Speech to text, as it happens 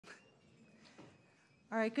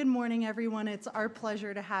All right, good morning, everyone. It's our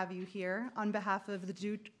pleasure to have you here. On behalf of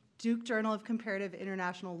the Duke Journal of Comparative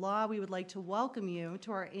International Law, we would like to welcome you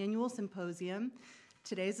to our annual symposium.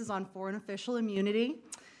 Today's is on foreign official immunity,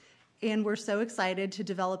 and we're so excited to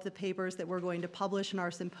develop the papers that we're going to publish in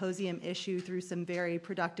our symposium issue through some very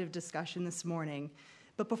productive discussion this morning.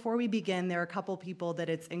 But before we begin, there are a couple people that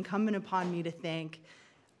it's incumbent upon me to thank.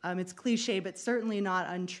 It's cliche, but certainly not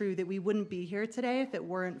untrue that we wouldn't be here today if it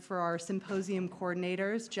weren't for our symposium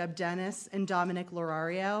coordinators, Jeb Dennis and Dominic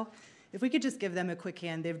Lorario. If we could just give them a quick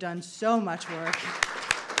hand, they've done so much work.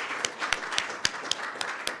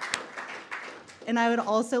 And I would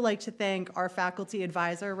also like to thank our faculty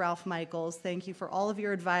advisor, Ralph Michaels. Thank you for all of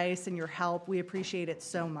your advice and your help. We appreciate it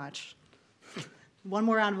so much. One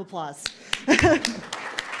more round of applause.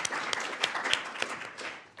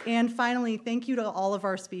 And finally, thank you to all of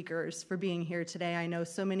our speakers for being here today. I know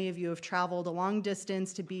so many of you have traveled a long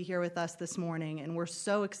distance to be here with us this morning, and we're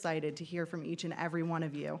so excited to hear from each and every one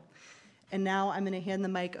of you. And now I'm going to hand the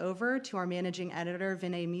mic over to our managing editor,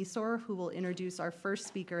 Vinay Misor, who will introduce our first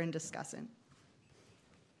speaker and discussant.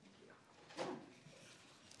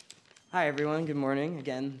 Hi, everyone. Good morning.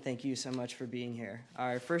 Again, thank you so much for being here.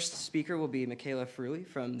 Our first speaker will be Micaela Frulli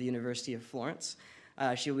from the University of Florence.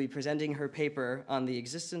 She will be presenting her paper on the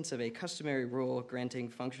existence of a customary rule granting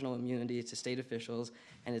functional immunity to state officials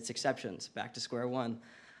and its exceptions, back to square one.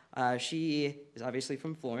 She is obviously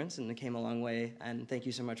from Florence and came a long way, and thank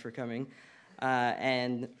you so much for coming.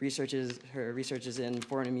 And her research is in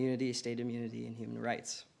foreign immunity, state immunity, and human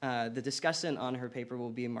rights. The discussant on her paper will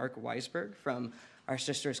be Mark Weisburd from our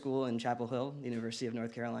sister school in Chapel Hill, the University of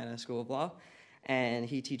North Carolina School of Law, and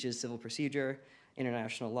he teaches civil procedure,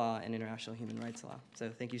 international law, and international human rights law. So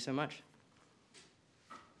thank you so much.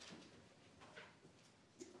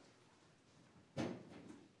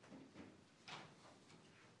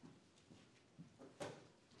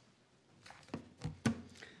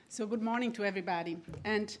 So good morning to everybody.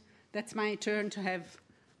 And that's my turn to have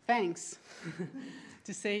thanks,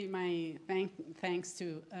 to say my thanks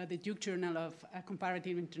to the Duke Journal of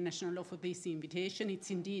Comparative International Law for this invitation.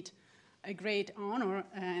 It's indeed a great honor,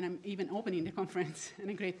 and I'm even opening the conference,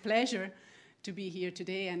 and a great pleasure to be here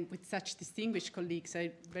today and with such distinguished colleagues.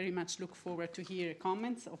 I very much look forward to hear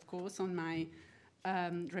comments, of course, on my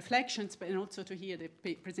reflections, but also to hear the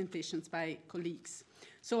presentations by colleagues.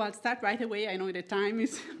 So I'll start right away. I know the time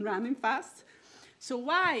is running fast. So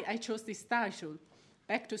why I chose this title,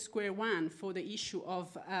 Back to Square One, for the issue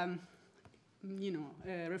of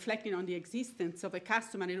reflecting on the existence of a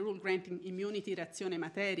customary rule granting immunity ratione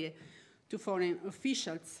materie to foreign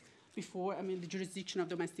officials before the jurisdiction of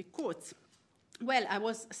domestic courts. Well, I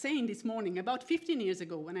was saying this morning, about 15 years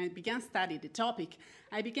ago, when I began studying the topic,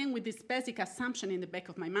 I began with this basic assumption in the back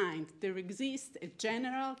of my mind. There exists a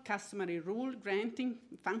general customary rule granting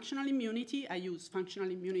functional immunity. I use functional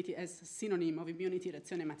immunity as a synonym of immunity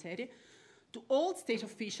ratione materie, to all state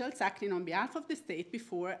officials acting on behalf of the state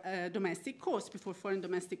before domestic courts, before foreign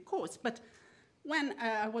domestic courts. But when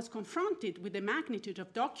I was confronted with the magnitude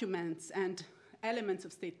of documents and elements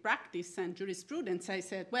of state practice and jurisprudence, I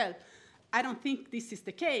said, well, I don't think this is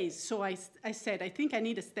the case. So I said, I think I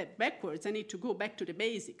need a step backwards. I need to go back to the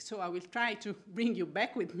basics. So I will try to bring you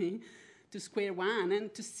back with me to square one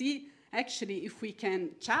and to see actually if we can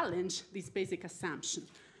challenge this basic assumption.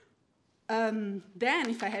 Then,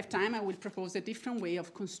 if I have time, I will propose a different way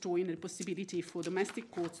of construing the possibility for domestic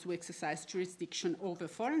courts to exercise jurisdiction over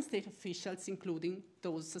foreign state officials, including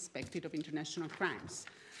those suspected of international crimes.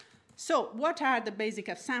 So, what are the basic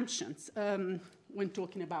assumptions when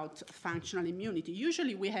talking about functional immunity?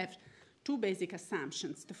 Usually, we have two basic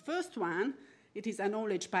assumptions. The first one, it is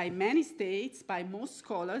acknowledged by many states, by most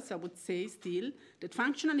scholars, I would say still, that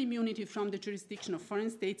functional immunity from the jurisdiction of foreign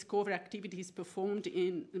states cover activities performed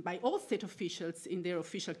by all state officials in their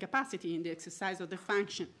official capacity in the exercise of the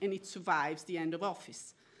function, and it survives the end of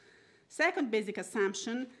office. Second basic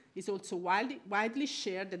assumption is also widely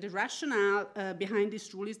shared, that the rationale behind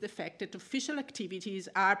this rule is the fact that official activities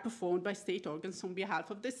are performed by state organs on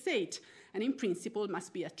behalf of the state, and in principle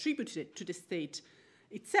must be attributed to the state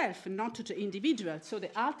itself and not to the individual. So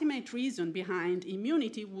the ultimate reason behind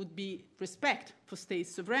immunity would be respect for state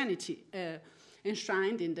sovereignty,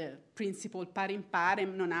 enshrined in the principle parim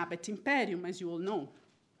parem non habet imperium, as you all know.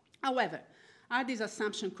 However, are these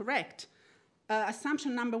assumptions correct?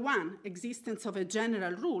 Assumption number one, existence of a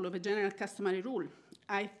general rule, of a general customary rule.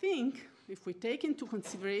 I think if we take into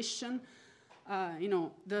consideration,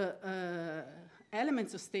 the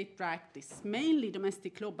elements of state practice, mainly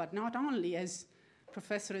domestic law, but not only, as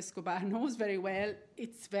Professor Escobar knows very well,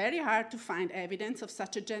 it's very hard to find evidence of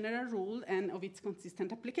such a general rule and of its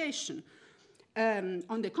consistent application.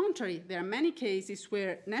 On the contrary, there are many cases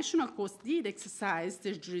where national courts did exercise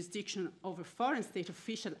their jurisdiction over foreign state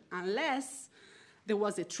officials unless there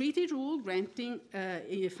was a treaty rule granting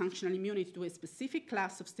a functional immunity to a specific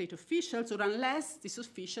class of state officials, or unless these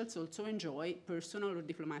officials also enjoy personal or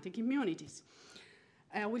diplomatic immunities.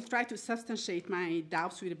 I will try to substantiate my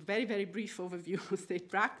doubts with a very, very brief overview of state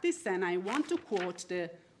practice, and I want to quote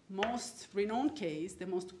the most renowned case, the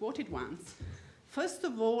most quoted ones. First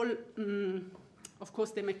of all, of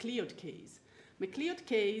course, the MacLeod case. MacLeod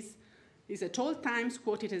case is at all times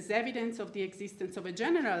quoted as evidence of the existence of a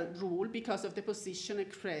general rule because of the position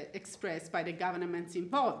expressed by the governments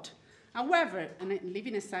involved. However, and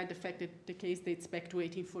leaving aside the fact that the case dates back to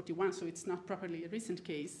 1841, so it's not properly a recent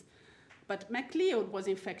case, but MacLeod was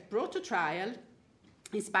in fact brought to trial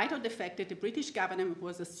in spite of the fact that the British government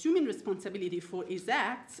was assuming responsibility for his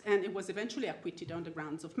acts, and it was eventually acquitted on the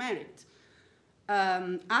grounds of merit.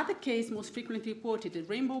 Other case most frequently reported, the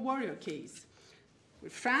Rainbow Warrior case.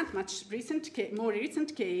 France, more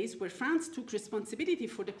recent case, where France took responsibility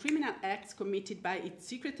for the criminal acts committed by its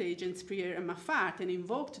secret agents Prieur and Maffart and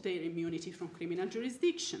invoked their immunity from criminal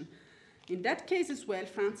jurisdiction. In that case as well,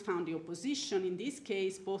 France found the opposition, in this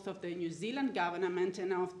case, both of the New Zealand government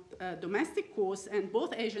and of domestic courts, and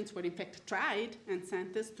both agents were in fact tried and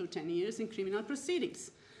sentenced to 10 years in criminal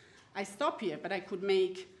proceedings. I stop here, but I could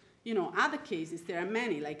make other cases. There are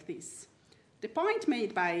many like this. The point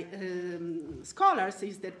made by scholars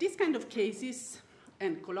is that this kind of cases,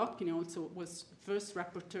 and Kolotkin also was first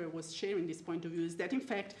rapporteur, was sharing this point of view, is that in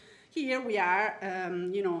fact here we are,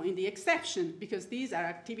 in the exception, because these are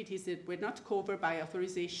activities that were not covered by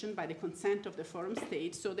authorization, by the consent of the foreign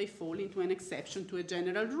state, so they fall into an exception to a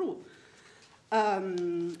general rule.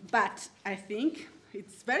 But I think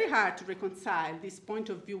it's very hard to reconcile this point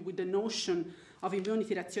of view with the notion of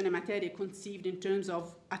immunity ratione materia conceived in terms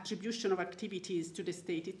of attribution of activities to the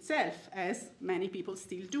state itself, as many people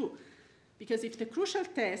still do. Because if the crucial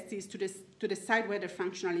test is to decide whether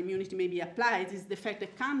functional immunity may be applied, is the fact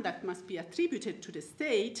that conduct must be attributed to the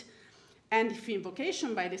state, and if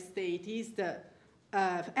invocation by the state is the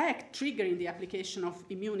act triggering the application of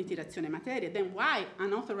immunity ratione materia, then why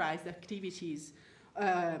unauthorized activities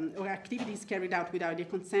or activities carried out without their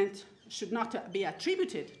consent should not be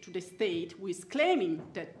attributed to the state who is claiming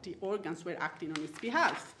that the organs were acting on its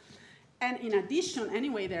behalf? And in addition,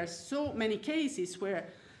 anyway, there are so many cases where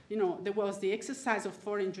there was the exercise of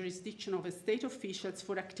foreign jurisdiction over state officials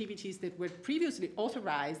for activities that were previously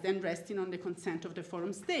authorized and resting on the consent of the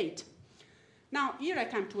foreign state. Now, here I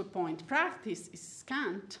come to a point. Practice is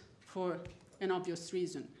scant for an obvious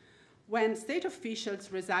reason. When state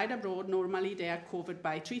officials reside abroad, normally they are covered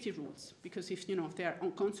by treaty rules, because if they are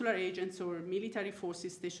consular agents or military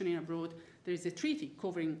forces stationing abroad, there is a treaty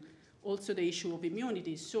covering also the issue of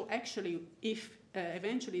immunity. So actually, if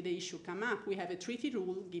eventually the issue come up, we have a treaty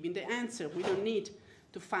rule giving the answer. We don't need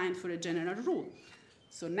to find for a general rule.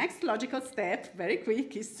 So next logical step, very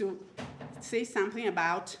quick, is to say something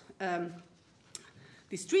about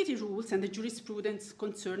these treaty rules and the jurisprudence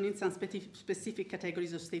concerning some specific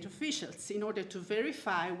categories of state officials in order to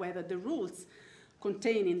verify whether the rules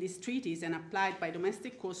contained in these treaties and applied by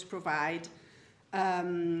domestic courts provide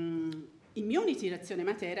immunity ratione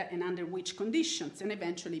materia and under which conditions, and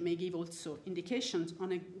eventually may give also indications on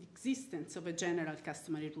the existence of a general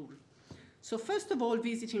customary rule. So first of all,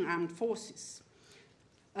 visiting armed forces.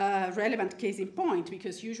 Relevant case in point,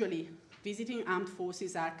 because usually visiting armed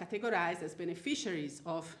forces are categorized as beneficiaries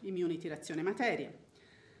of immunity ratione materia.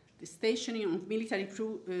 The stationing of military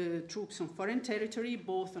troops on foreign territory,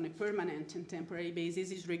 both on a permanent and temporary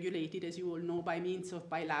basis, is regulated, as you all know, by means of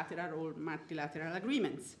bilateral or multilateral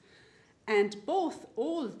agreements. And both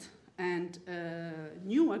old and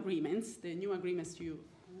new agreements, the new agreements you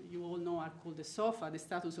all know are called the SOFA, the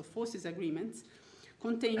Status of Forces Agreements,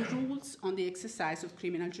 contain rules on the exercise of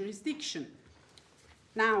criminal jurisdiction.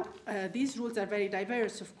 Now, these rules are very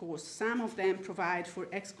diverse, of course. Some of them provide for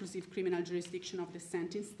exclusive criminal jurisdiction of the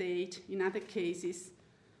sending state. In other cases,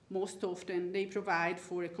 most often, they provide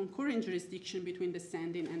for a concurrent jurisdiction between the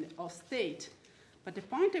sending and the host state. But the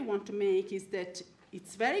point I want to make is that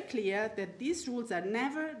it's very clear that these rules are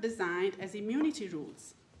never designed as immunity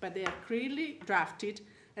rules, but they are clearly drafted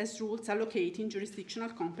as rules allocating jurisdictional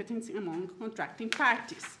competence among contracting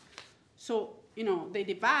parties. So, they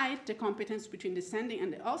divide the competence between the sending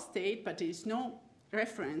and the host state, but there is no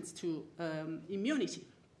reference to immunity.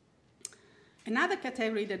 Another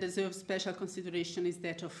category that deserves special consideration is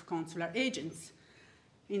that of consular agents.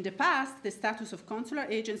 In the past, the status of consular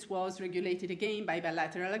agents was regulated again by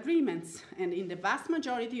bilateral agreements, and in the vast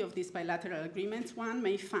majority of these bilateral agreements, one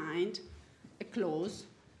may find a clause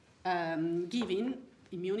giving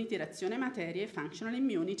immunity ratione materie, functional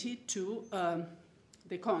immunity, to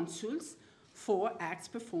the consuls for acts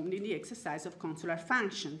performed in the exercise of consular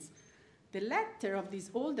functions. The letter of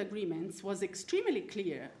these old agreements was extremely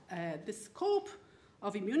clear. The scope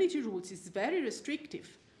of immunity rules is very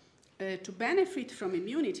restrictive. To benefit from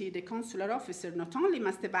immunity, the consular officer not only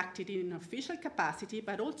must have acted in an official capacity,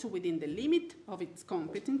 but also within the limit of its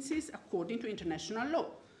competencies according to international law.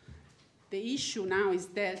 The issue now is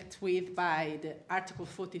dealt with by the Article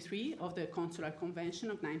 43 of the Consular Convention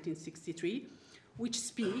of 1963, which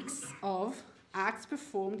speaks of acts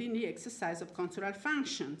performed in the exercise of consular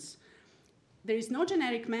functions. There is no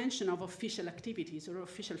generic mention of official activities or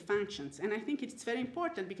official functions, and I think it's very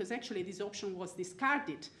important because actually this option was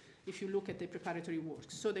discarded if you look at the preparatory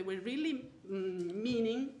works. So they were really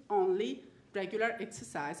meaning only regular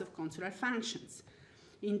exercise of consular functions.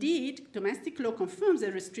 Indeed, domestic law confirms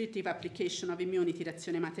a restrictive application of immunity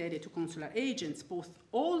ratione materie to consular agents. Both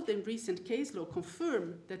old and recent case law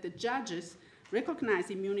confirm that the judges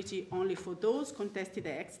recognize immunity only for those contested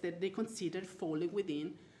acts that they consider falling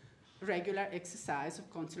within regular exercise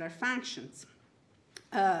of consular functions.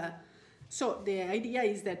 So the idea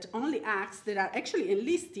is that only acts that are actually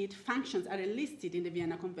enlisted, functions are enlisted in the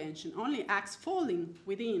Vienna Convention, only acts falling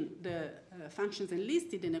within the functions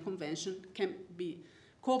enlisted in the convention can be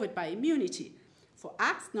covered by immunity. For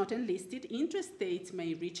acts not enlisted, interstates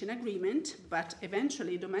may reach an agreement, but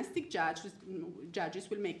eventually domestic judges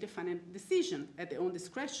will make the final decision at their own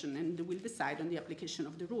discretion and will decide on the application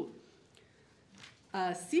of the rule.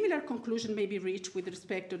 A similar conclusion may be reached with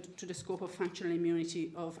respect to the scope of functional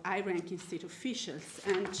immunity of high-ranking state officials,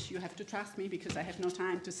 and you have to trust me because I have no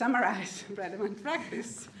time to summarize relevant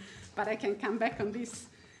practice, but I can come back on this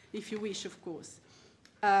if you wish, of course.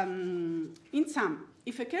 In sum,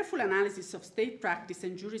 if a careful analysis of state practice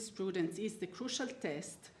and jurisprudence is the crucial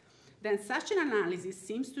test, then such an analysis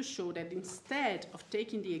seems to show that instead of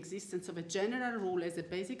taking the existence of a general rule as a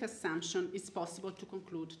basic assumption, it's possible to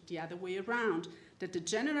conclude the other way around, that the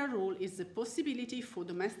general rule is the possibility for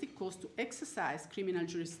domestic courts to exercise criminal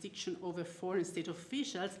jurisdiction over foreign state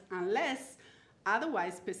officials unless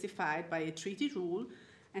otherwise specified by a treaty rule,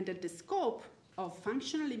 and that the scope of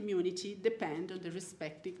functional immunity depend on the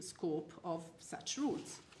respective scope of such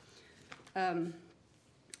rules.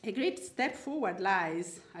 A great step forward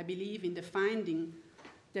lies, I believe, in the finding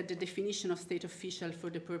that the definition of state official for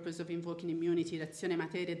the purpose of invoking immunity ratione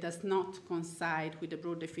materie does not coincide with the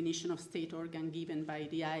broad definition of state organ given by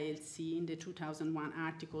the ILC in the 2001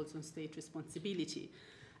 Articles on State Responsibility.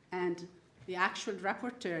 And the actual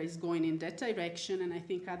rapporteur is going in that direction, and I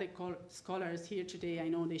think other scholars here today, I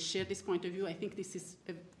know they share this point of view. I think this is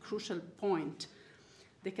a crucial point.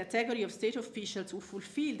 The category of state officials who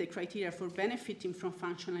fulfill the criteria for benefiting from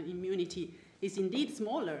functional immunity is indeed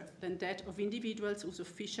smaller than that of individuals whose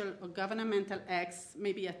official or governmental acts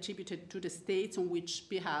may be attributed to the states on which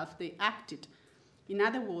behalf they acted. In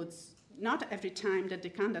other words, not every time that the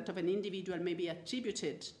conduct of an individual may be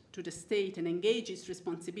attributed to the state and engages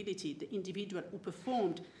responsibility, the individual who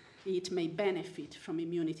performed it may benefit from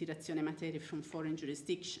immunity ratione materie from foreign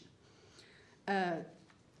jurisdiction.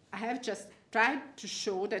 I have just tried to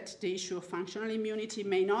show that the issue of functional immunity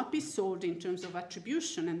may not be solved in terms of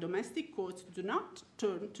attribution, and domestic courts do not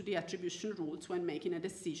turn to the attribution rules when making a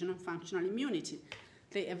decision on functional immunity.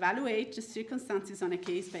 They evaluate the circumstances on a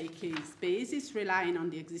case-by-case basis, relying on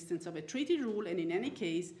the existence of a treaty rule, and in any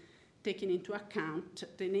case, taking into account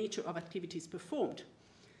the nature of activities performed.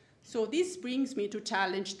 So this brings me to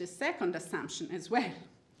challenge the second assumption as well.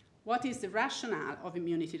 What is the rationale of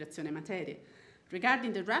immunity ratione materie?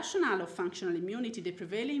 Regarding the rationale of functional immunity, the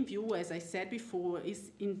prevailing view, as I said before,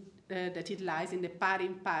 is that it lies in the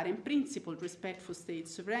parem parem principle, respect for state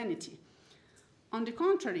sovereignty. On the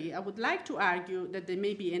contrary, I would like to argue that there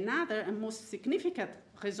may be another and most significant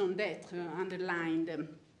raison d'etre underlying the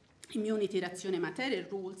immunity ratione materie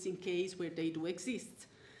rules in case where they do exist,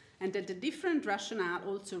 and that the different rationale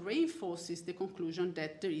also reinforces the conclusion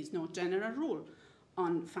that there is no general rule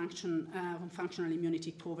on functional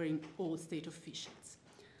immunity covering all state officials.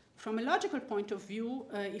 From a logical point of view,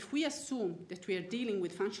 if we assume that we are dealing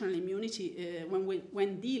with functional immunity,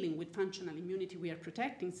 when dealing with functional immunity, we are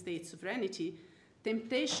protecting state sovereignty,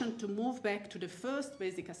 temptation to move back to the first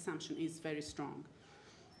basic assumption is very strong.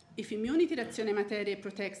 If immunity ratione materie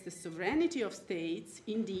protects the sovereignty of states,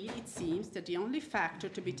 indeed it seems that the only factor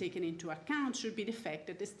to be taken into account should be the fact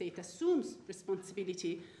that the state assumes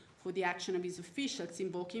responsibility for the action of its officials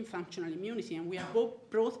invoking functional immunity, and we are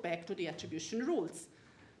brought back to the attribution rules.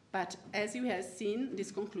 But as you have seen,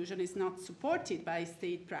 this conclusion is not supported by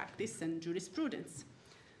state practice and jurisprudence.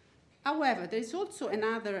 However, there is also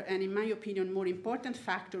another, and in my opinion, more important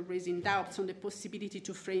factor raising doubts on the possibility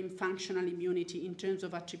to frame functional immunity in terms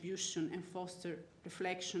of attribution and foster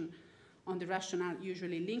reflection on the rationale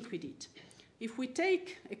usually linked with it. If we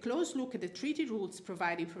take a close look at the treaty rules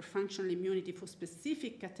providing for functional immunity for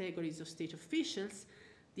specific categories of state officials,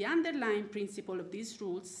 the underlying principle of these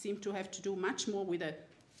rules seem to have to do much more with a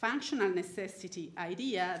functional necessity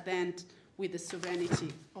idea than with the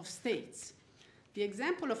sovereignty of states. The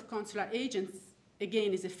example of consular agents,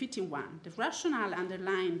 again, is a fitting one. The rationale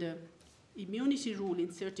underlying the immunity rule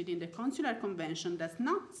inserted in the Consular Convention does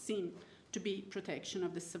not seem to be protection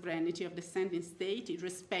of the sovereignty of the sending state,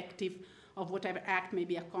 irrespective of whatever act may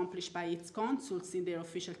be accomplished by its consuls in their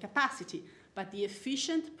official capacity, but the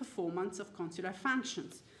efficient performance of consular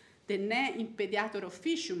functions. The ne impediator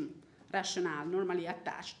officium rationale normally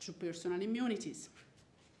attached to personal immunities.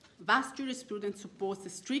 Vast jurisprudence supports a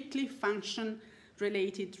strictly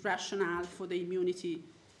function-related rationale for the immunity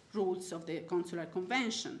rules of the Consular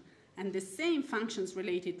Convention, and the same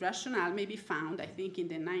functions-related rationale may be found, I think, in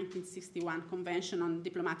the 1961 Convention on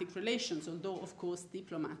Diplomatic Relations, although, of course,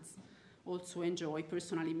 diplomats also enjoy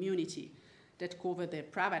personal immunity that cover their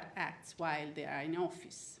private acts while they are in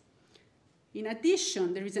office. In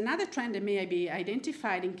addition, there is another trend that may be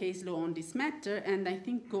identified in case law on this matter, and I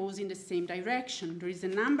think goes in the same direction. There is a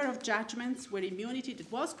number of judgments where immunity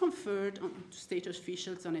that was conferred on state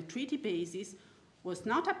officials on a treaty basis was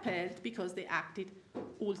not upheld because they acted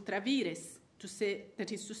ultra vires,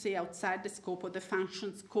 that is to say, outside the scope of the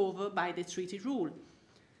functions covered by the treaty rule.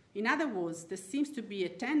 In other words, there seems to be a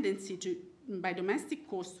tendency by domestic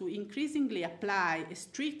courts to increasingly apply a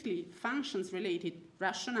strictly functions-related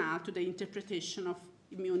rationale to the interpretation of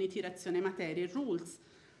immunity ratione materie rules.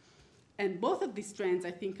 And both of these trends,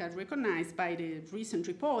 I think, are recognized by the recent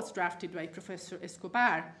reports drafted by Professor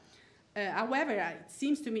Escobar. However, it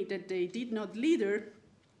seems to me that they did not lead her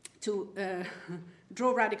to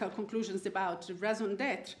draw radical conclusions about the raison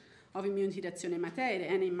d'etre of immunity ratione materie,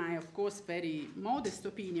 and in my, of course, very modest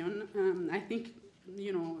opinion, I think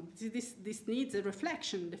this needs a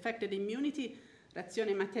reflection. The fact that immunity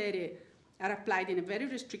ratione materie are applied in a very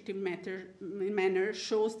restrictive manner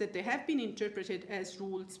shows that they have been interpreted as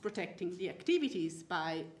rules protecting the activities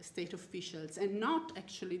by state officials and not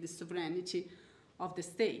actually the sovereignty of the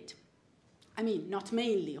state. I mean, not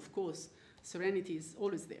mainly, of course. Sovereignty is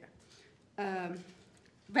always there.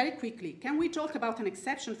 Very quickly, can we talk about an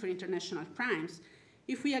exception for international crimes?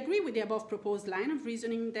 If we agree with the above proposed line of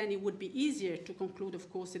reasoning, then it would be easier to conclude, of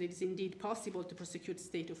course, that it is indeed possible to prosecute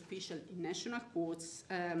state officials in national courts,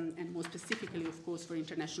 and more specifically, of course, for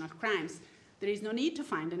international crimes. There is no need to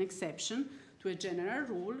find an exception to a general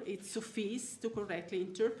rule. It suffices to correctly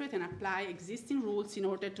interpret and apply existing rules in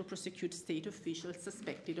order to prosecute state officials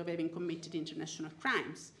suspected of having committed international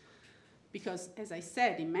crimes. Because, as I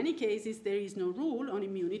said, in many cases, there is no rule on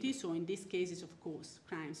immunity, so in these cases, of course,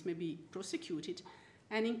 crimes may be prosecuted.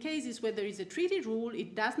 And in cases where there is a treaty rule,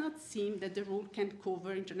 it does not seem that the rule can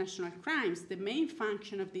cover international crimes. The main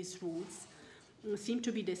function of these rules seem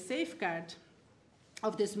to be the safeguard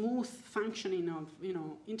of the smooth functioning of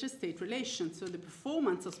interstate relations, so the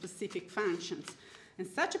performance of specific functions. And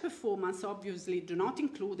such a performance obviously do not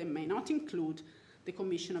include and may not include the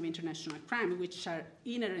commission of international crime, which are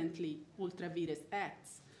inherently ultra vires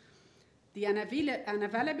acts. The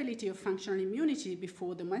unavailability of functional immunity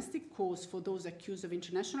before domestic courts for those accused of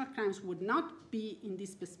international crimes would not be, in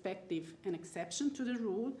this perspective, an exception to the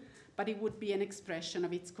rule, but it would be an expression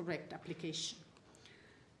of its correct application.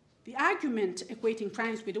 The argument equating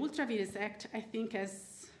crimes with ultra vires act, I think,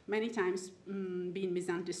 has many times been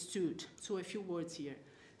misunderstood. So a few words here.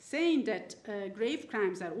 Saying that grave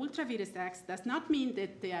crimes are ultra vires acts does not mean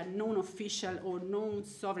that they are non-official or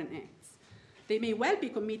non-sovereign acts. They may well be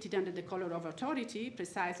committed under the color of authority,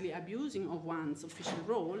 precisely abusing of one's official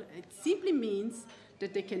role. It simply means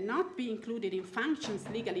that they cannot be included in functions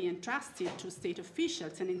legally entrusted to state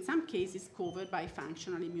officials and in some cases covered by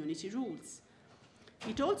functional immunity rules.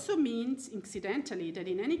 It also means, incidentally, that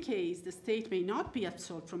in any case the state may not be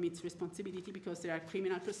absolved from its responsibility because there are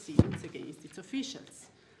criminal proceedings against its officials.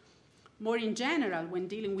 More in general, when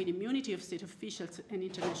dealing with immunity of state officials and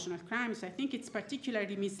international crimes, I think it's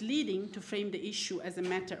particularly misleading to frame the issue as a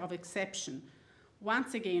matter of exception,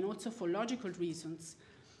 once again, also for logical reasons.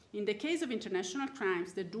 In the case of international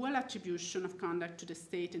crimes, the dual attribution of conduct to the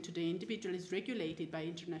state and to the individual is regulated by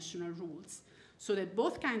international rules, so that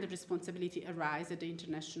both kinds of responsibility arise at the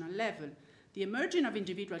international level. The emerging of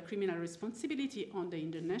individual criminal responsibility on the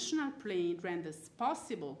international plane renders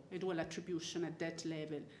possible a dual attribution at that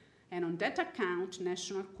level. And on that account,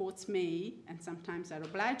 national courts may, and sometimes are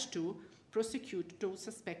obliged to, prosecute those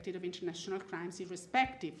suspected of international crimes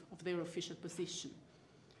irrespective of their official position.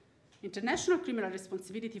 International criminal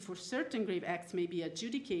responsibility for certain grave acts may be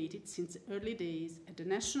adjudicated since early days at the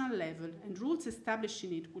national level, and rules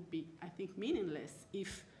establishing it would be, I think, meaningless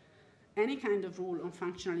if any kind of rule on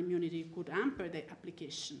functional immunity could hamper the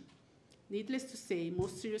application. Needless to say,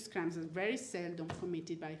 most serious crimes are very seldom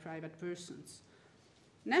committed by private persons.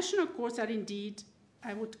 National courts are indeed,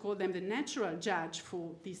 I would call them the natural judge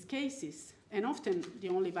for these cases, and often the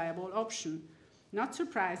only viable option. Not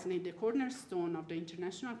surprisingly, the cornerstone of the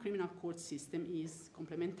international criminal court system is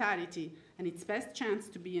complementarity, and its best chance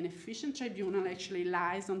to be an efficient tribunal actually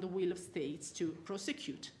lies on the will of states to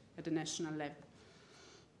prosecute at the national level.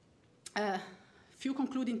 Few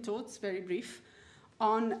concluding thoughts, very brief,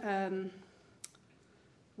 on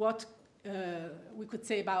what we could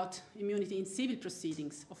say about immunity in civil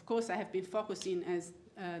proceedings. Of course, I have been focusing, as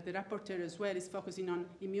the rapporteur as well, is focusing on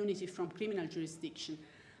immunity from criminal jurisdiction.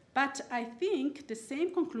 But I think the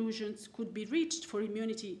same conclusions could be reached for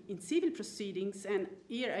immunity in civil proceedings, and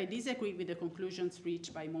here I disagree with the conclusions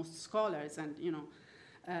reached by most scholars. And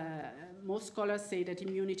most scholars say that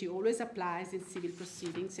immunity always applies in civil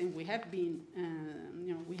proceedings, and we have been,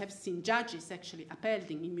 we have seen judges actually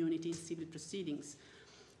upholding immunity in civil proceedings.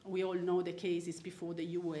 We all know the cases before the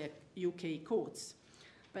UK courts.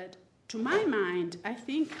 But to my mind, I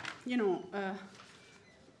think,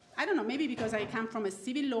 I don't know, maybe because I come from a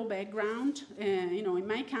civil law background, in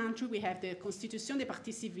my country we have the Constitution des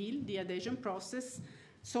Parties Civiles, the adhesion process,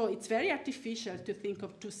 so it's very artificial to think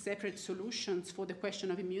of two separate solutions for the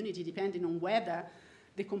question of immunity depending on whether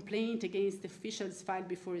the complaint against officials filed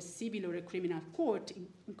before a civil or a criminal court.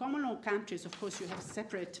 In common law countries, of course, you have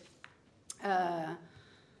separate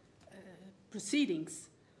proceedings.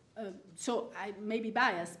 So I may be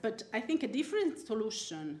biased, but I think a different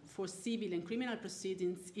solution for civil and criminal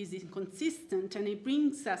proceedings is inconsistent, and it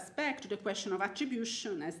brings us back to the question of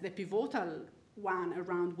attribution as the pivotal one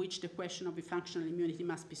around which the question of functional immunity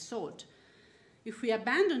must be solved. If we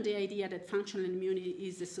abandon the idea that functional immunity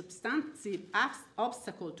is a substantive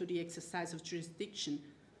obstacle to the exercise of jurisdiction,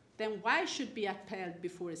 then why should it be upheld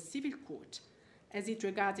before a civil court? As it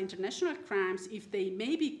regards international crimes, if they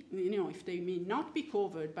may be, if they may not be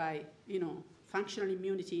covered by, functional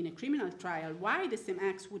immunity in a criminal trial, why the same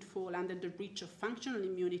acts would fall under the reach of functional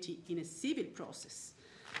immunity in a civil process?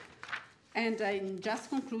 And I'm just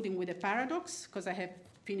concluding with a paradox, because I have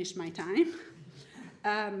finished my time.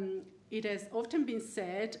 It has often been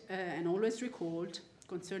said and always recalled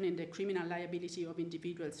concerning the criminal liability of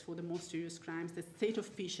individuals for the most serious crimes that state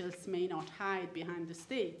officials may not hide behind the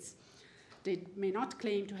states. They may not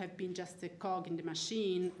claim to have been just a cog in the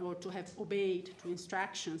machine or to have obeyed to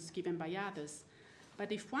instructions given by others.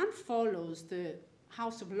 But if one follows the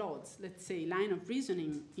House of Lords, let's say, line of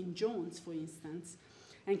reasoning in Jones, for instance,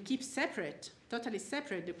 and keeps separate, totally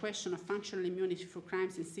separate, the question of functional immunity for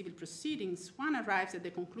crimes in civil proceedings, one arrives at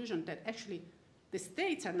the conclusion that actually the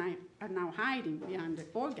states are now hiding behind the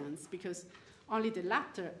organs, because only the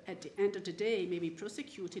latter, at the end of the day, may be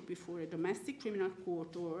prosecuted before a domestic criminal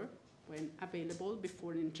court or, when available,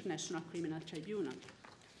 before an international criminal tribunal.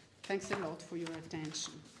 Thanks a lot for your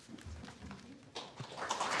attention.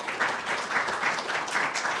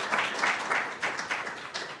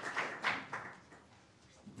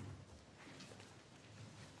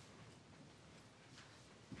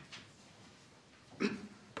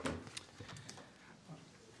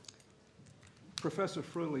 Professor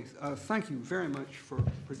Frulli, thank you very much for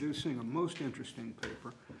producing a most interesting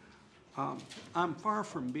paper. I'm far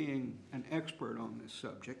from being an expert on this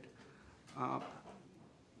subject. I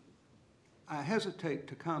hesitate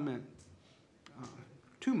to comment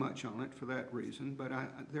too much on it for that reason, but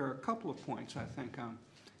there are a couple of points I think I'm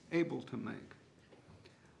able to make.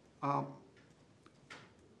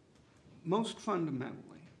 Most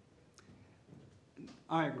fundamentally,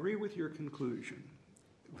 I agree with your conclusion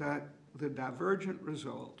that the divergent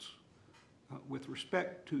results with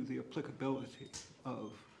respect to the applicability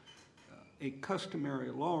of a customary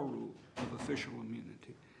law rule of official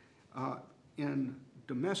immunity in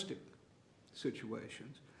domestic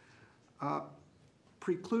situations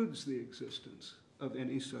precludes the existence of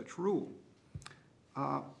any such rule.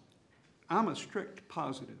 I'm a strict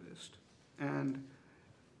positivist, and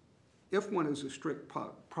if one is a strict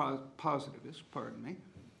positivist,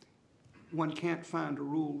 one can't find a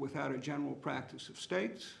rule without a general practice of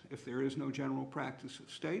states. If there is no general practice of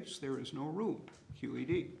states, there is no rule,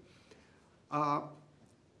 QED.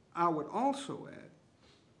 I would also add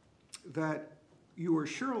that you are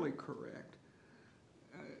surely correct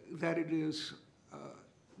that it is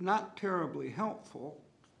not terribly helpful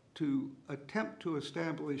to attempt to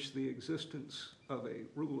establish the existence of a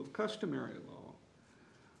rule of customary law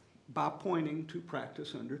by pointing to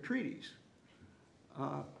practice under treaties.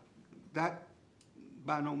 That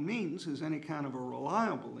by no means is any kind of a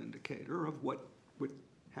reliable indicator of what would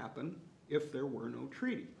happen if there were no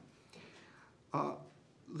treaty.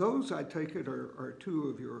 Those, I take it, are two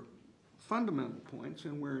of your fundamental points,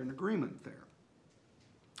 and we're in agreement there.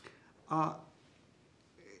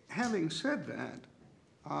 Having said that,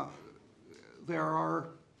 there are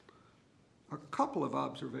a couple of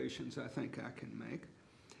observations I think I can make.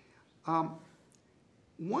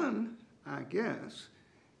 One, I guess,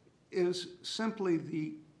 is simply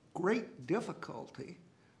the great difficulty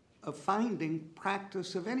of finding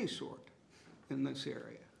practice of any sort in this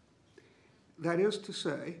area. That is to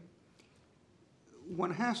say,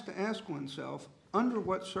 one has to ask oneself, under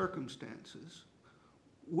what circumstances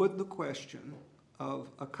would the question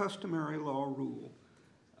of a customary law rule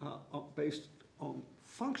based on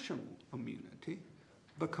functional immunity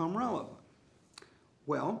become relevant?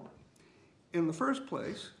 Well, in the first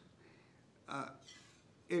place,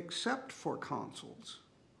 except for consuls,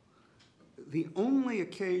 the only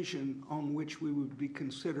occasion on which we would be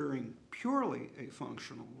considering purely a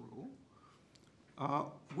functional rule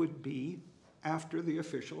would be after the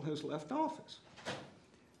official has left office.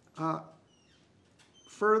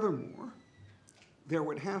 Furthermore, there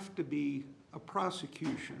would have to be a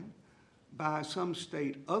prosecution by some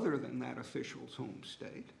state other than that official's home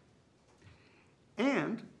state.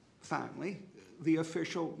 And finally, the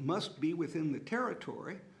official must be within the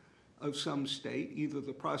territory of some state, either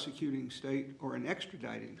the prosecuting state or an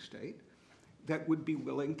extraditing state, that would be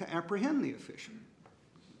willing to apprehend the official.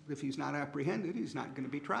 If he's not apprehended, he's not going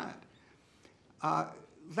to be tried.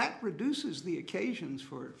 That reduces the occasions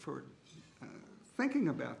for thinking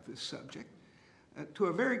about this subject to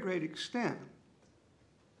a very great extent.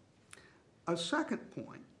 A second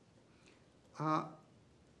point,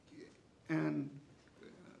 and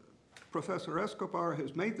Professor Escobar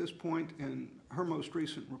has made this point in her most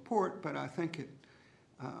recent report, but I think it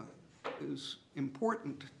is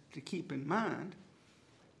important to keep in mind.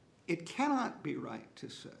 It cannot be right to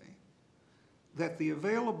say that the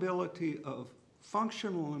availability of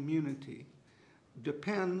functional immunity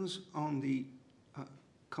depends on the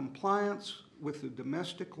compliance with the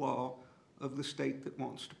domestic law of the state that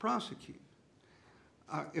wants to prosecute.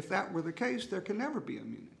 If that were the case, there can never be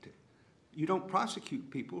immunity. You don't prosecute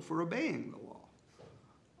people for obeying the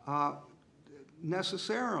law.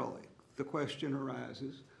 Necessarily, the question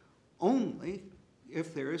arises only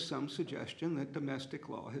if there is some suggestion that domestic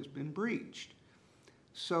law has been breached.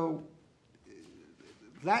 So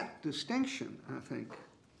that distinction, I think,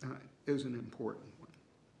 is an important one.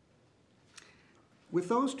 With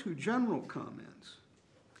those two general comments,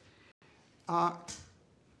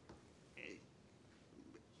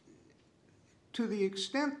 to the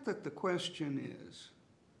extent that the question is,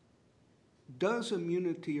 does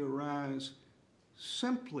immunity arise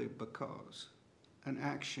simply because an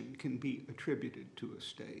action can be attributed to a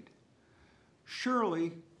state?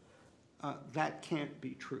 Surely that can't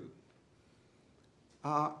be true.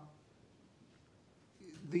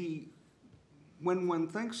 When one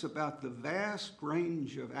thinks about the vast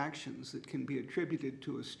range of actions that can be attributed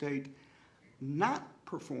to a state not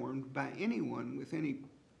performed by anyone with any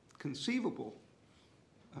conceivable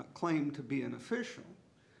claim to be an official,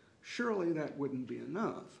 surely that wouldn't be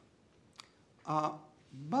enough.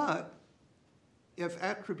 But if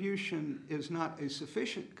attribution is not a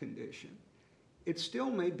sufficient condition, it still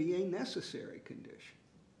may be a necessary condition.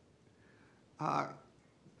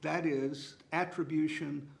 That is,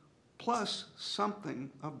 attribution plus something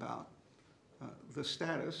about the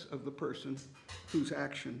status of the person whose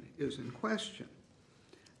action is in question.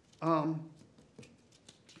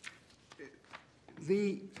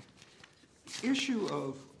 The issue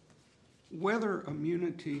of whether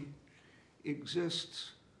immunity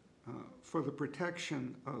exists for the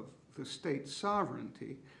protection of the state's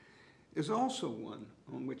sovereignty is also one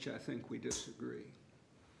on which I think we disagree.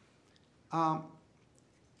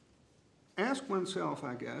 Ask oneself,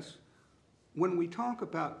 I guess, when we talk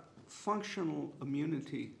about functional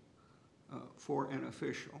immunity for an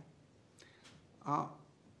official,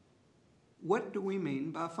 what do we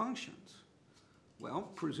mean by functions?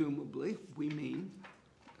 Well, presumably, we mean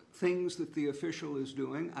things that the official is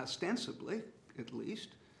doing, ostensibly, at least,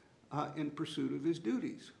 in pursuit of his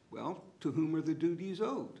duties. Well, to whom are the duties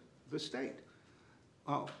owed? The state.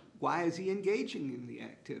 Why is he engaging in the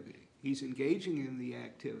activity? He's engaging in the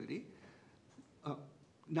activity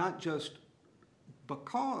not just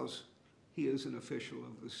because he is an official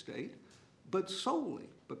of the state, but solely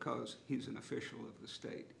because he's an official of the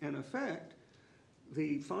state. In effect,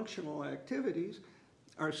 the functional activities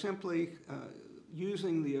are simply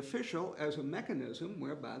using the official as a mechanism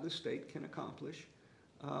whereby the state can accomplish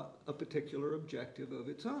a particular objective of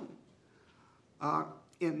its own.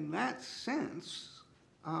 In that sense,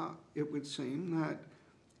 it would seem that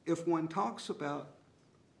if one talks about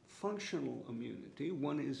functional immunity,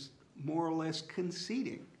 one is more or less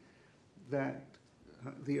conceding that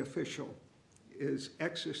the official is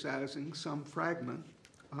exercising some fragment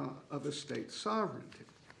of a state's sovereignty.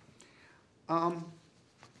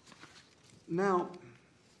 Now,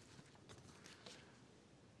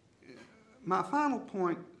 my final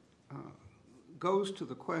point goes to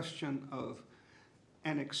the question of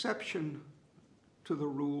an exception to the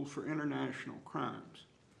rule for international crimes.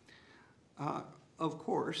 Of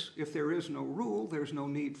course, if there is no rule, there's no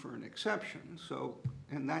need for an exception. So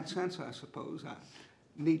in that sense, I suppose I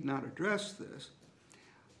need not address this.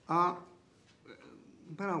 But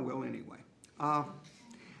I will anyway.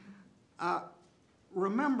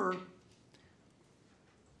 Remember,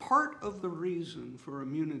 part of the reason for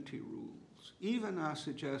immunity rules, even I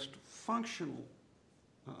suggest functionally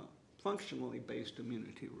based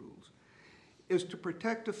immunity rules, is to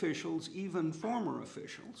protect officials, even former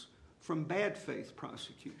officials, from bad faith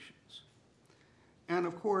prosecutions. And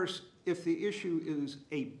of course, if the issue is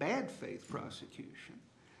a bad faith prosecution,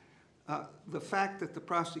 the fact that the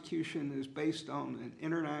prosecution is based on an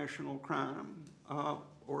international crime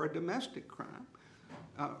or a domestic crime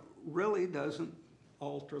really doesn't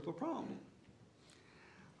alter the problem.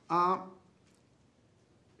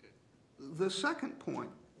 The second point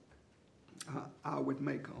I would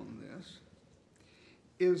make on this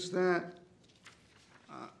is that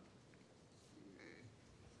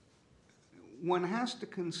one has to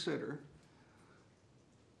consider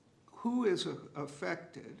who is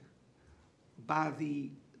affected by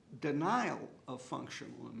the denial of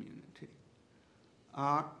functional immunity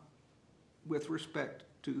with respect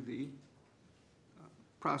to the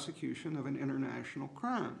prosecution of an international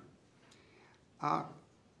crime.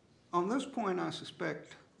 On this point, I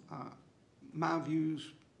suspect my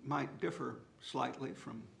views might differ slightly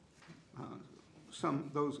from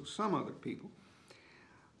those of some other people.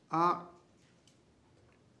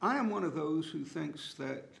 I am one of those who thinks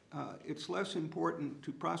that it's less important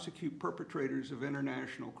to prosecute perpetrators of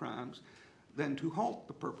international crimes than to halt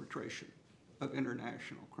the perpetration of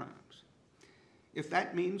international crimes. If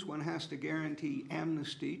that means one has to guarantee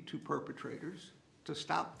amnesty to perpetrators to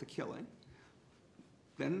stop the killing,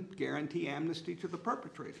 then guarantee amnesty to the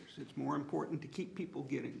perpetrators. It's more important to keep people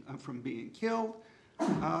from being killed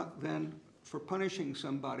than for punishing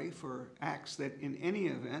somebody for acts that in any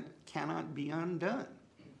event cannot be undone.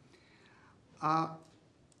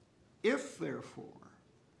 If, therefore,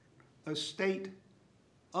 a state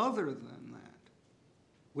other than that,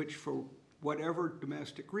 which for whatever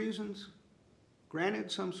domestic reasons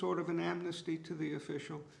granted some sort of an amnesty to the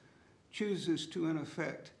official, chooses to, in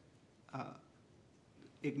effect,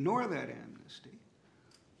 ignore that amnesty,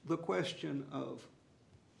 the question of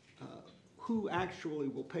who actually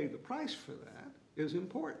will pay the price for that is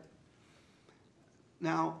important.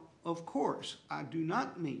 Now, of course, I do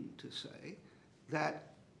not mean to say that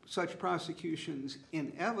such prosecutions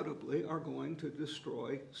inevitably are going to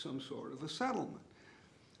destroy some sort of a settlement.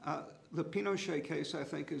 The Pinochet case, I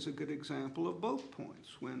think, is a good example of both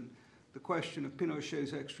points. When the question of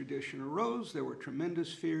Pinochet's extradition arose, there were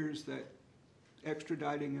tremendous fears that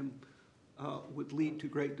extraditing him would lead to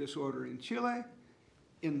great disorder in Chile.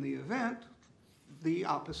 In the event, the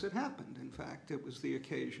opposite happened. In fact, it was the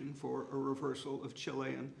occasion for a reversal of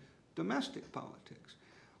Chilean domestic politics.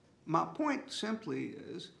 My point simply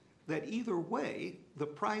is that either way, the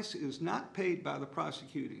price is not paid by the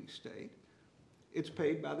prosecuting state, it's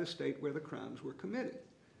paid by the state where the crimes were committed.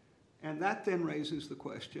 And that then raises the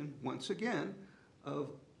question, once again,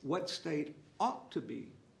 of what state ought to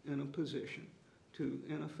be in a position to,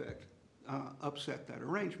 in effect, upset that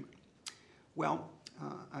arrangement. Well,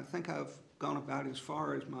 I think I've gone about as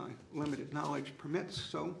far as my limited knowledge permits,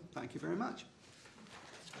 so thank you very much.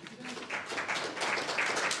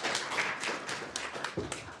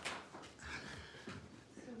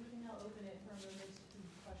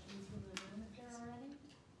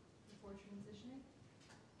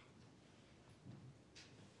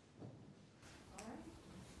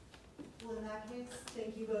 In that case,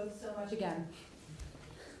 thank you both so much again.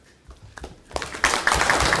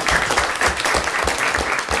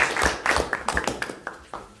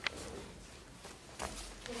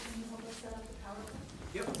 Can you help us set up the PowerPoint?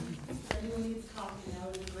 Yep. If anyone needs coffee, now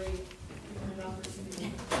would be great. Give them an opportunity.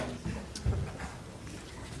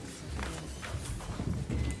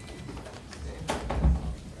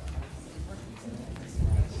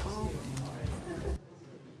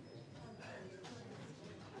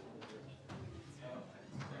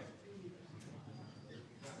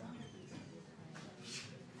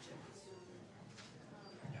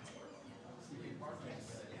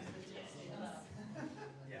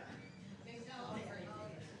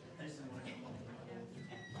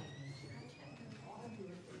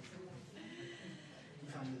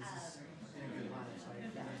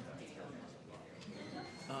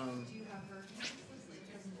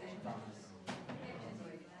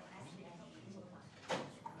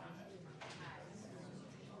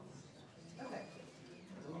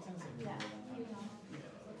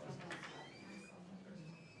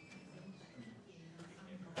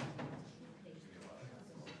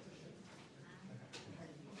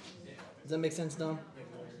 that make sense, Dom?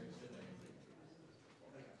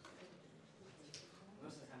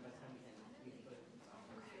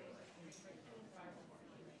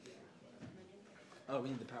 Oh, we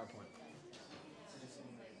need the PowerPoint.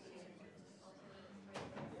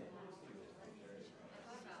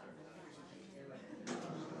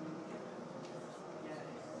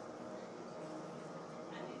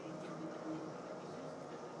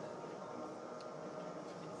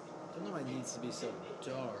 I don't know why it needs to be so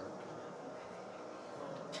dark.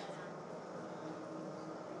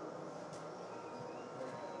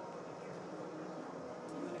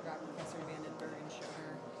 I'm gonna grab Professor Vandenberg and show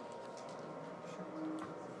her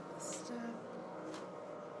stuff.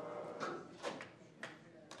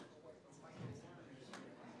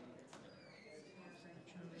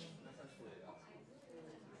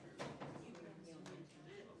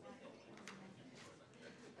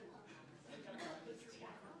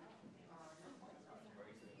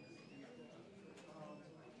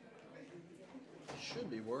 Should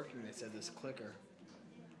be working, they said, this clicker.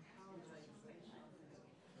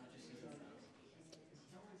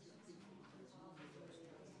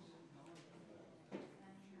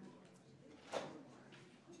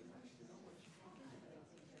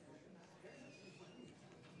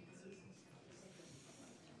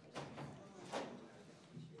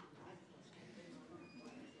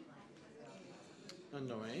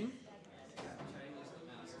 Annoying.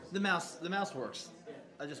 The mouse works.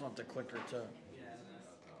 I just want the clicker to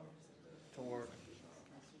work.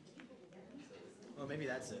 Oh, maybe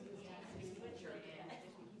that's it.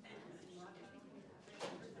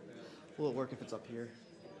 Will it work if it's up here?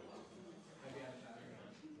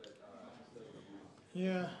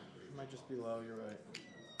 Yeah, it might just be low, you're right.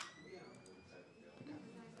 Okay.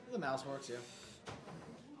 The mouse works, yeah.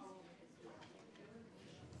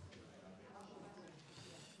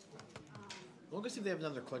 We'll go see if they have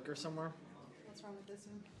another clicker somewhere. What's wrong with this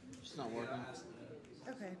one? It's not working.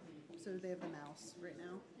 Okay, so they have the mouse right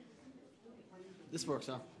now. This works,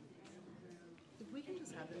 huh? If we can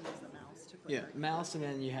just have them use the mouse to click. Yeah, mouse, and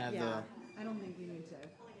then you have Yeah, I don't think we need to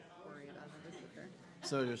worry about another clicker.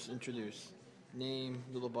 so just introduce name,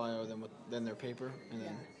 little bio, then their paper, and Yeah,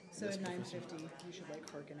 then so this at professor. 9:50, we should like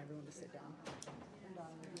hearken everyone to sit down. And Don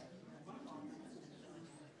would like-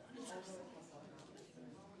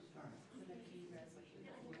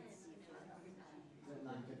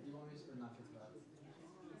 9:50 or 9:55?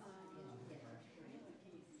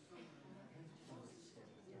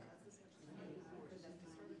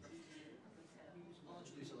 I'll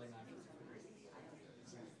introduce it like 9:50.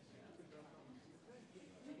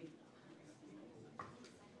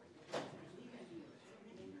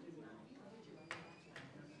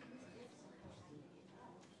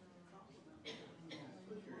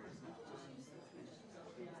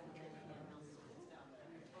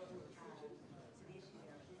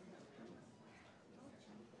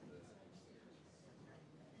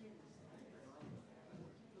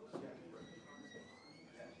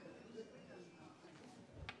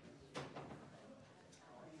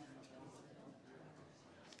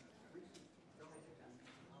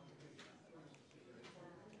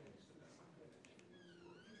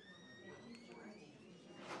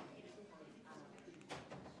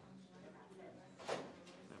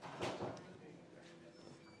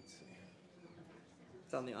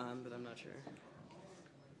 It's on the on, but I'm not sure.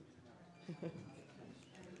 No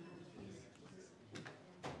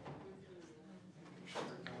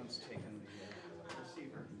one's taken the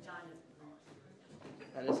receiver.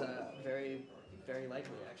 That is very, very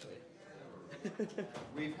likely, actually.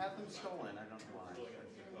 We've had them stolen. I don't know why.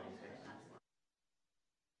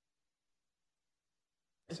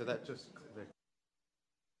 So that just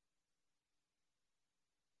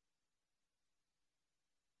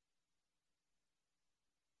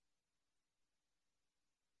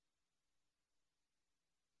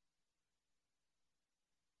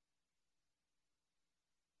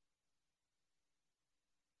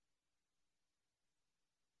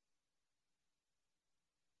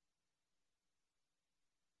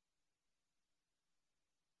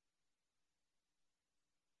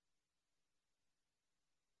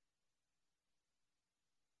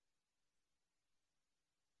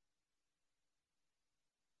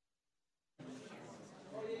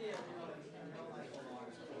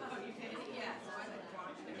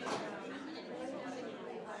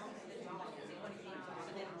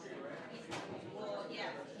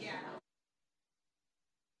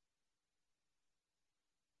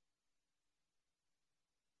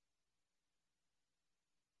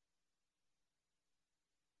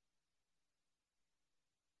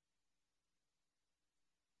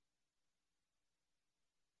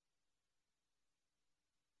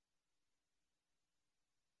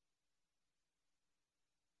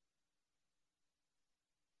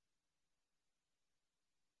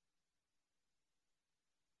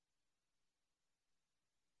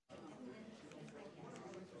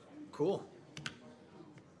Cool.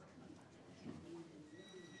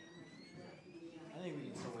 I think we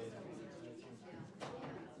can still wait.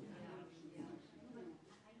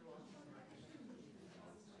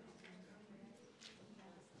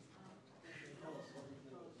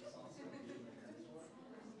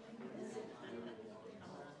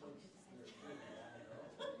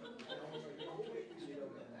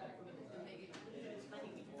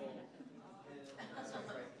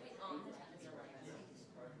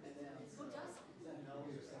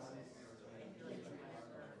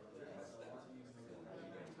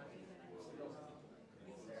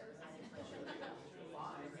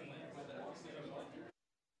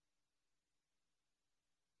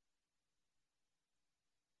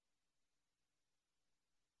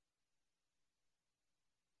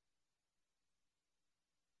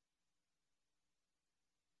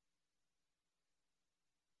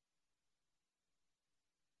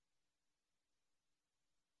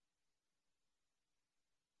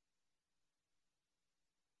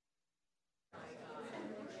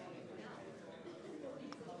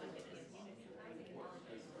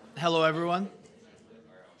 Hello, everyone.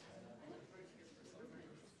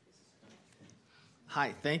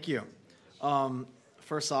 Hi, thank you.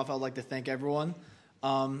 First off, I'd like to thank everyone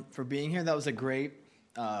for being here. That was a great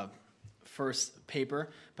first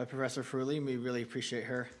paper by Professor Frulli. We really appreciate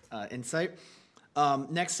her insight.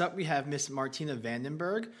 Next up, we have Miss Martina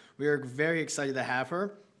Vandenberg. We are very excited to have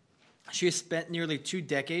her. She has spent nearly 2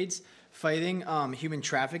 decades fighting human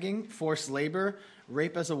trafficking, forced labor,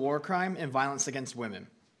 rape as a war crime, and violence against women.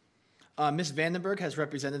 Ms. Vandenberg has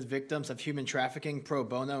represented victims of human trafficking pro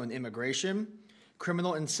bono in immigration,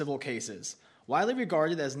 criminal and civil cases. Widely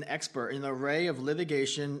regarded as an expert in an array of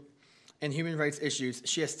litigation and human rights issues,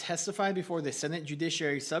 she has testified before the Senate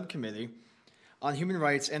Judiciary Subcommittee on Human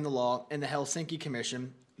Rights and the Law and the Helsinki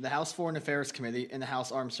Commission, the House Foreign Affairs Committee, and the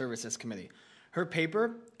House Armed Services Committee. Her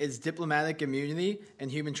paper is Diplomatic Immunity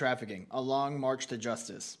and Human Trafficking, A Long March to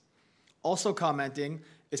Justice. Also commenting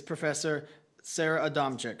is Professor Sarah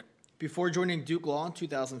Adamczyk. Before joining Duke Law in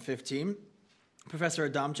 2015, Professor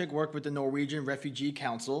Adamczyk worked with the Norwegian Refugee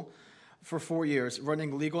Council for 4 years,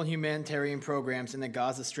 running legal and humanitarian programs in the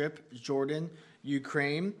Gaza Strip, Jordan,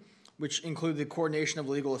 Ukraine, which included the coordination of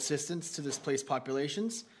legal assistance to displaced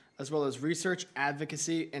populations, as well as research,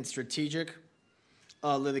 advocacy, and strategic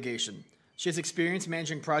litigation. She has experience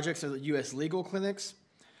managing projects at U.S. legal clinics,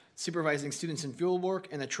 supervising students in field work,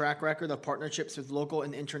 and a track record of partnerships with local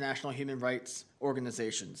and international human rights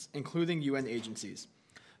organizations, including UN agencies.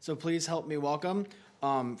 So please help me welcome,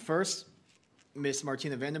 first, Ms.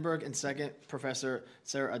 Martina Vandenberg, and second, Professor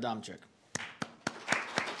Sarah Adamczyk.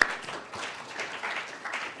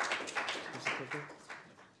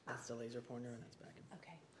 That's the laser pointer, and that's back.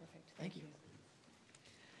 Okay, perfect. Thank you.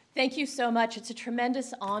 Thank you so much. It's a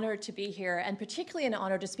tremendous honor to be here, and particularly an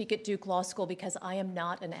honor to speak at Duke Law School because I am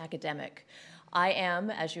not an academic. I am,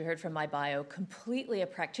 as you heard from my bio, completely a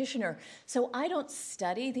practitioner. So I don't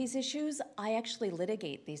study these issues. I actually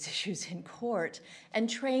litigate these issues in court and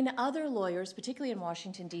train other lawyers, particularly in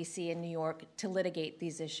Washington, D.C. and New York, to litigate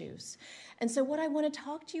these issues. And so what I want to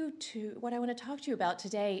talk to you about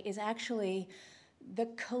today is actually the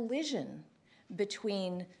collision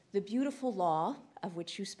between the beautiful law of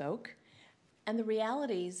which you spoke and the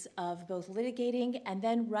realities of both litigating and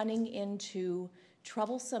then running into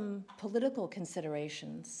troublesome political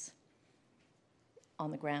considerations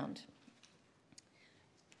on the ground.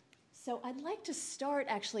 So I'd like to start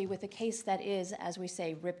actually with a case that is, as we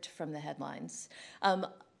say, ripped from the headlines.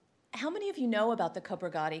 How many of you know about the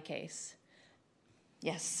Cobragati case?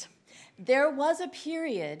 Yes. There was a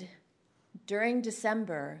period during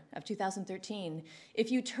December of 2013,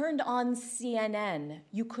 if you turned on CNN,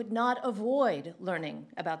 you could not avoid learning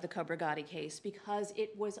about the Cobragati case because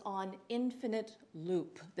it was on infinite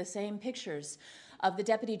loop. The same pictures of the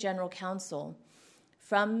Deputy General Counsel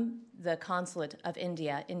from the Consulate of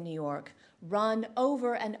India in New York run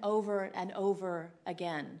over and over and over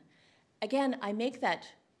again. Again, I make that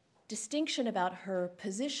distinction about her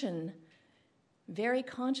position very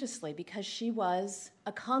consciously because she was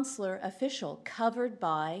a consular official covered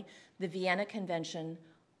by the Vienna Convention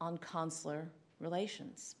on Consular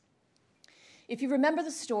Relations. If you remember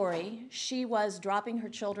the story, she was dropping her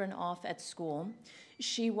children off at school.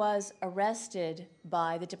 She was arrested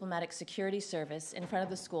by the Diplomatic Security Service in front of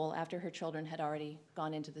the school after her children had already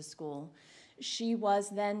gone into the school. She was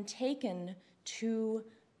then taken to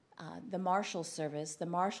the Marshals Service. The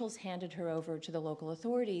Marshals handed her over to the local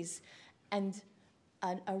authorities, and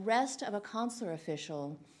an arrest of a consular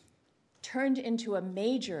official turned into a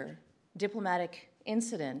major diplomatic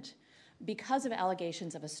incident because of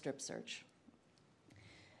allegations of a strip search.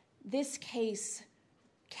 this case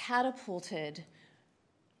catapulted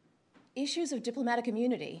issues of diplomatic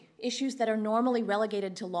immunity, issues that are normally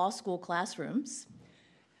relegated to law school classrooms,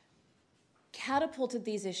 catapulted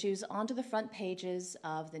these issues onto the front pages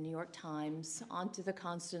of the New York Times, onto the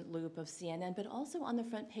constant loop of CNN, but also on the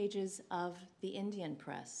front pages of the Indian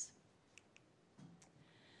press.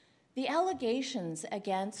 The allegations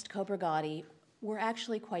against Khobragadi were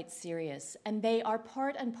actually quite serious, and they are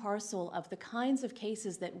part and parcel of the kinds of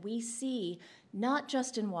cases that we see not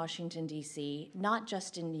just in Washington, D.C., not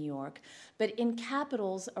just in New York, but in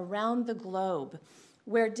capitals around the globe,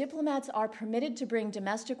 where diplomats are permitted to bring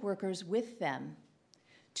domestic workers with them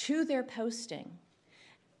to their posting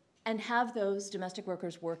and have those domestic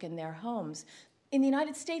workers work in their homes. In the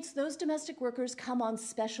United States, those domestic workers come on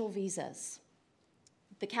special visas.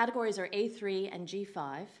 The categories are A3 and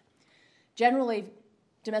G5. Generally,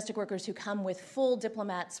 domestic workers who come with full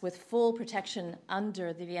diplomats with full protection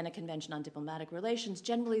under the Vienna Convention on Diplomatic Relations,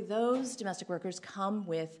 generally those domestic workers come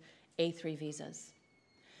with A3 visas.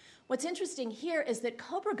 What's interesting here is that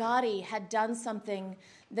Khobragadi had done something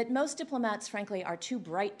that most diplomats, frankly, are too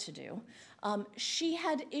bright to do. She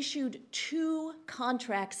had issued 2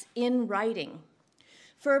 contracts in writing.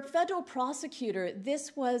 For a federal prosecutor,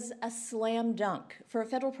 this was a slam dunk. For a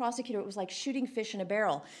federal prosecutor, it was like shooting fish in a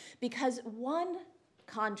barrel, because one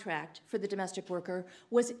contract for the domestic worker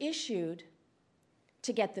was issued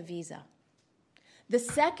to get the visa. The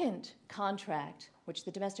second contract, which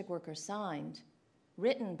the domestic worker signed,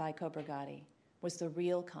 written by Khobragadi, was the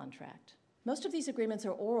real contract. Most of these agreements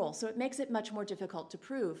are oral, so it makes it much more difficult to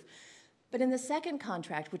prove. But in the second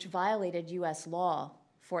contract, which violated US law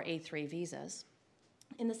for A3 visas,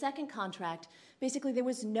 in the second contract, basically there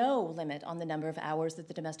was no limit on the number of hours that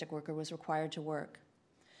the domestic worker was required to work.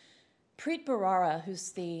 Preet Bharara,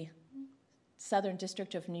 who's the Southern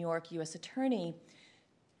District of New York U.S. Attorney,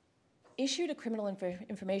 issued a criminal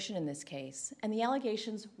information in this case, and the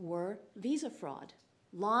allegations were visa fraud,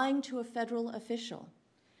 lying to a federal official.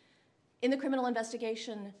 In the criminal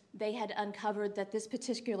investigation, they had uncovered that this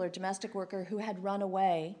particular domestic worker who had run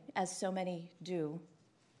away, as so many do,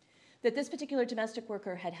 that this particular domestic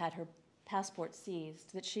worker had had her passport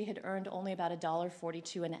seized, that she had earned only about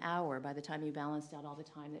 $1.42 an hour by the time you balanced out all the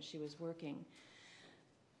time that she was working.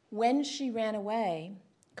 When she ran away,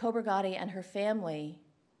 Khobragadi and her family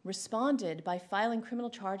responded by filing criminal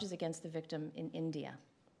charges against the victim in India.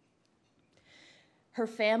 Her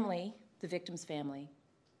family, the victim's family,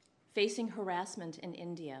 facing harassment in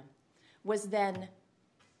India, was then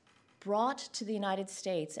brought to the United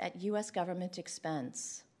States at US government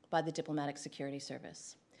expense by the Diplomatic Security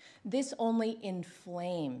Service. This only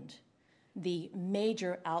inflamed the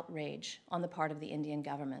major outrage on the part of the Indian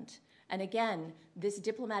government. And again, this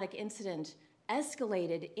diplomatic incident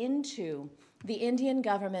escalated into the Indian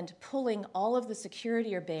government pulling all of the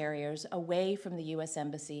security barriers away from the US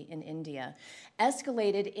Embassy in India,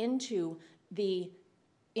 escalated into the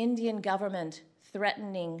Indian government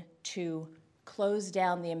threatening to close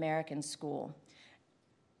down the American school.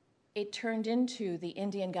 It turned into the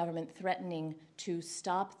Indian government threatening to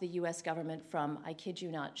stop the US government from, I kid you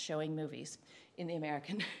not, showing movies in the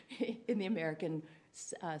American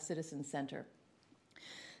Citizen Center.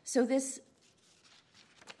 So this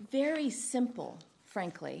very simple,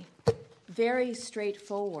 frankly, very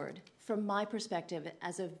straightforward, from my perspective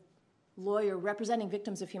as a lawyer representing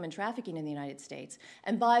victims of human trafficking in the United States.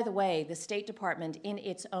 And by the way, the State Department, in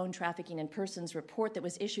its own Trafficking in Persons report that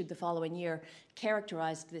was issued the following year,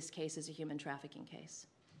 characterized this case as a human trafficking case.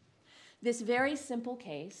 This very simple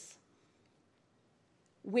case,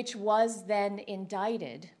 which was then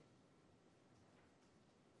indicted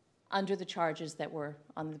under the charges that were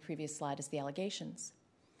on the previous slide as the allegations,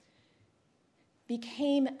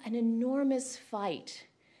 became an enormous fight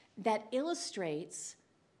that illustrates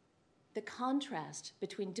the contrast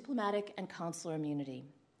between diplomatic and consular immunity.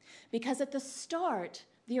 Because at the start,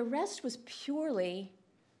 the arrest was purely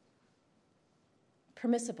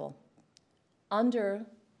permissible under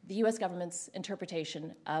the US government's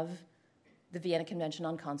interpretation of the Vienna Convention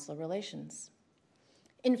on Consular Relations.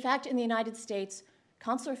 In fact, in the United States,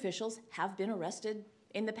 consular officials have been arrested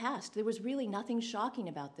in the past. There was really nothing shocking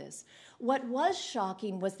about this. What was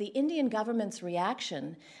shocking was the Indian government's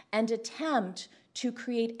reaction and attempt to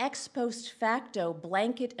create ex post facto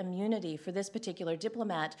blanket immunity for this particular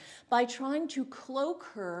diplomat by trying to cloak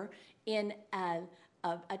her in a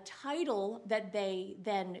title that they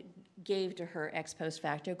then gave to her ex post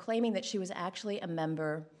facto, claiming that she was actually a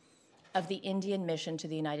member of the Indian mission to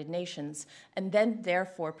the United Nations, and then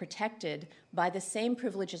therefore protected by the same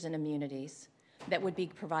privileges and immunities that would be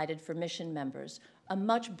provided for mission members, a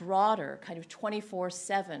much broader kind of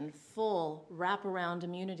 24/7 full wraparound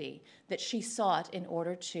immunity that she sought in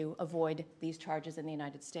order to avoid these charges in the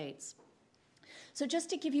United States. So just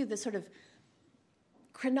to give you the sort of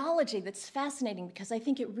chronology that's fascinating, because I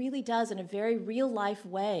think it really does in a very real-life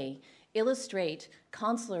way illustrate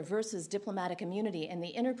consular versus diplomatic immunity and the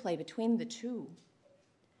interplay between the two.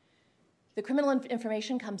 The criminal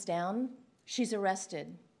information comes down. She's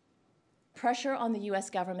arrested. Pressure on the U.S.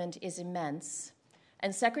 government is immense.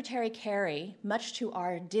 And Secretary Kerry, much to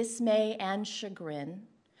our dismay and chagrin,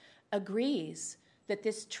 agrees that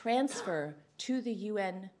this transfer to the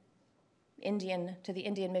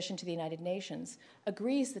Indian mission to the United Nations,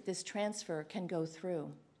 agrees that this transfer can go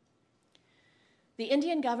through. The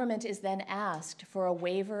Indian government is then asked for a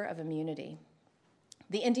waiver of immunity.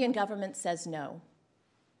 The Indian government says no,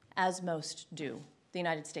 as most do. The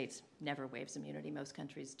United States never waives immunity. Most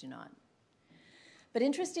countries do not. But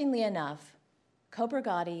interestingly enough, Cobra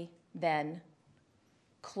Gotti then,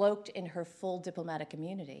 cloaked in her full diplomatic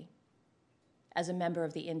immunity, as a member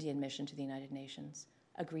of the Indian mission to the United Nations,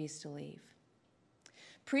 agrees to leave.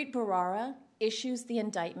 Preet Bharara issues the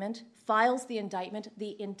indictment, files the indictment.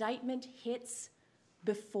 The indictment hits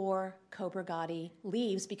before Cobra Gotti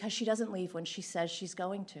leaves because she doesn't leave when she says she's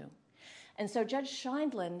going to. And so Judge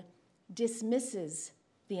Scheindlin dismisses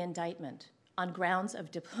the indictment on grounds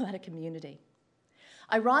of diplomatic immunity.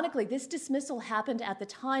 Ironically, this dismissal happened at the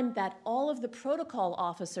time that all of the protocol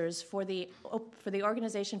officers for the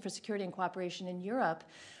Organization for Security and Cooperation in Europe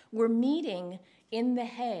were meeting in The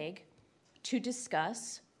Hague to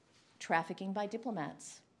discuss trafficking by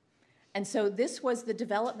diplomats. And so this was the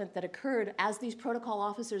development that occurred as these protocol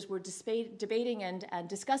officers were debating and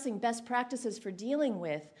discussing best practices for dealing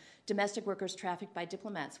with domestic workers trafficked by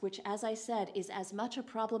diplomats, which, as I said, is as much a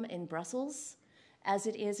problem in Brussels as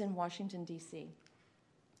it is in Washington, D.C.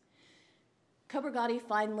 Cobra Gotti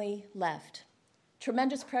finally left.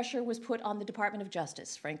 Tremendous pressure was put on the Department of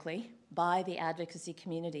Justice, frankly, by the advocacy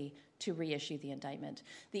community to reissue the indictment.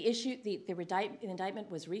 The indictment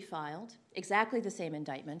was refiled, exactly the same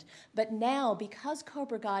indictment, but now, because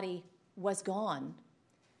Cobra Gotti was gone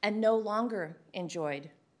and no longer enjoyed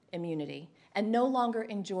immunity, and no longer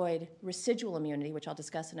enjoyed residual immunity, which I'll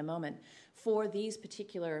discuss in a moment, for these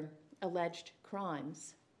particular alleged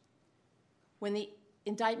crimes, when the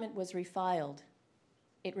indictment was refiled,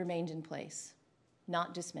 it remained in place,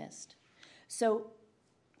 not dismissed. So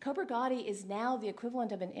Cobra Gotti is now the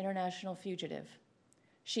equivalent of an international fugitive.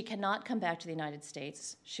 She cannot come back to the United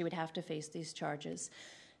States. She would have to face these charges.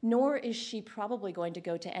 Nor is she probably going to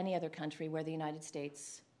go to any other country where the United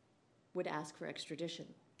States would ask for extradition.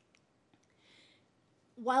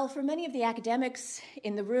 While for many of the academics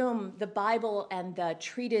in the room, the Bible and the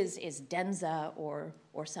treatise is Denza or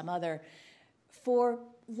some other, for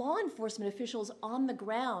law enforcement officials on the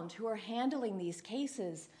ground who are handling these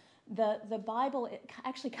cases, the Bible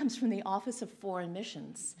actually comes from the Office of Foreign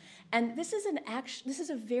Missions. And this is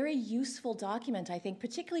a very useful document, I think,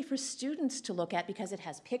 particularly for students to look at, because it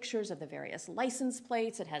has pictures of the various license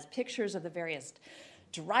plates, it has pictures of the various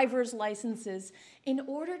driver's licenses, in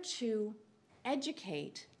order to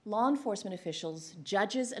educate law enforcement officials,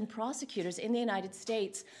 judges, and prosecutors in the United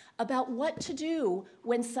States about what to do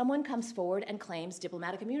when someone comes forward and claims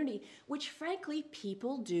diplomatic immunity, which, frankly,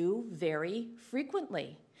 people do very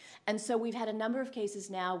frequently. And so we've had a number of cases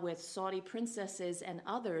now with Saudi princesses and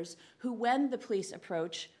others who, when the police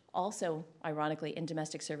approach, also, ironically, in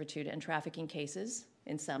domestic servitude and trafficking cases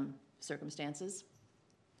in some circumstances,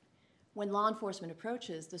 when law enforcement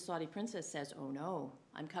approaches, the Saudi princess says, "Oh no,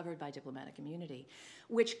 I'm covered by diplomatic immunity,"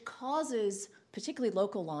 which causes particularly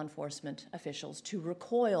local law enforcement officials to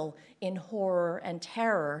recoil in horror and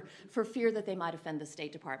terror for fear that they might offend the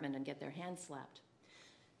State Department and get their hands slapped.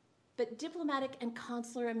 But diplomatic and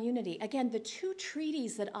consular immunity, again, the two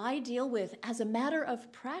treaties that I deal with as a matter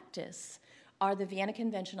of practice are the Vienna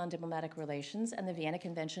Convention on Diplomatic Relations and the Vienna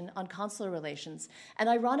Convention on Consular Relations. And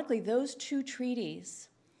ironically, those two treaties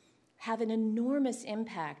have an enormous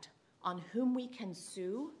impact on whom we can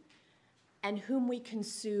sue and whom we can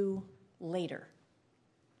sue later,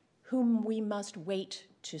 whom we must wait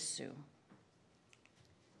to sue.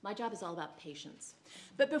 My job is all about patience.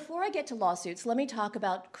 But before I get to lawsuits, let me talk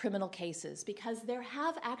about criminal cases, because there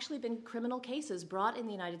have actually been criminal cases brought in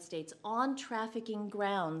the United States on trafficking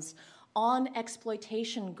grounds, on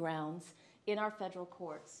exploitation grounds in our federal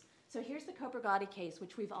courts. So here's the Cobra Gotti case,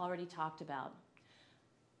 which we've already talked about.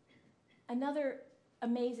 Another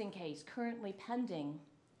amazing case currently pending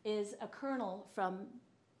is a colonel from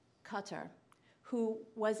Qatar who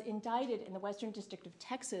was indicted in the Western District of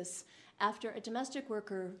Texas after a domestic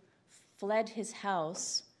worker fled his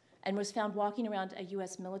house and was found walking around a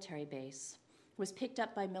U.S. military base, was picked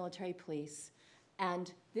up by military police,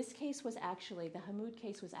 and this case was actually, the Hamoud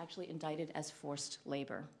case was actually indicted as forced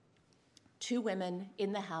labor. 2 women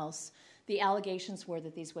in the house. The allegations were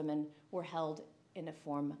that these women were held in a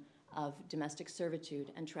form of domestic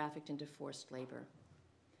servitude and trafficked into forced labor.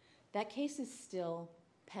 That case is still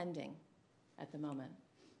pending at the moment.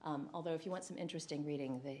 Although if you want some interesting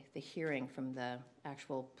reading, the hearing from the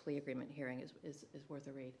actual plea agreement hearing is worth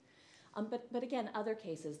a read. But again, other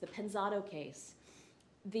cases, the Penzato case,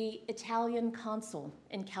 the Italian consul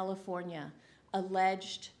in California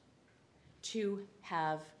alleged to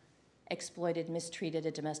have exploited, mistreated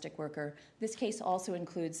a domestic worker. This case also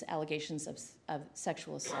includes allegations of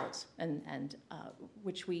sexual assault, and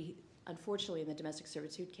which we, unfortunately, in the domestic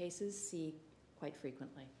servitude cases, see quite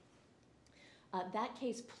frequently. That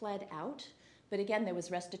case pled out, but again, there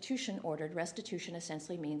was restitution ordered. Restitution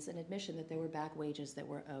essentially means an admission that there were back wages that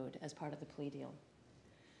were owed as part of the plea deal.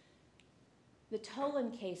 The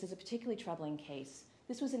Tolan case is a particularly troubling case.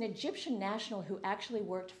 This was an Egyptian national who actually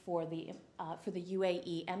worked for the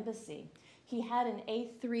UAE embassy. He had an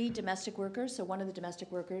A3 domestic worker, so one of the domestic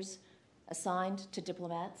workers assigned to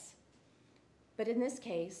diplomats. But in this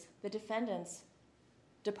case, the defendants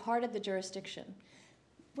departed the jurisdiction.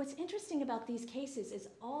 What's interesting about these cases is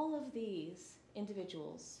all of these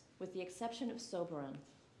individuals, with the exception of Soberon,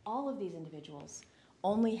 all of these individuals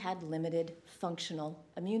only had limited functional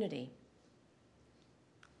immunity.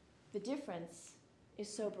 The difference is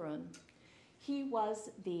Soberon. He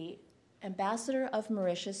was the ambassador of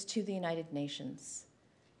Mauritius to the United Nations,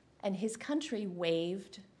 and his country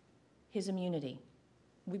waived his immunity,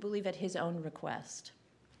 we believe at his own request.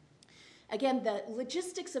 Again, the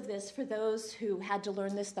logistics of this, for those who had to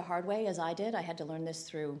learn this the hard way, as I did, I had to learn this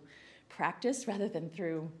through practice rather than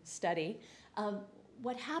through study.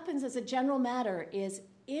 What happens as a general matter is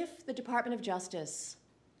if the Department of Justice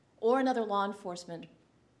or another law enforcement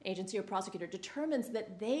agency or prosecutor determines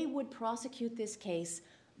that they would prosecute this case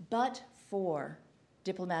but for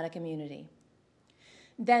diplomatic immunity,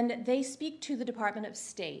 then they speak to the Department of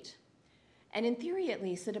State. And in theory, at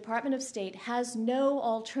least, the Department of State has no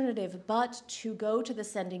alternative but to go to the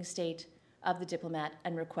sending state of the diplomat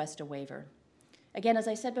and request a waiver. Again, as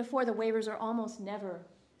I said before, the waivers are almost never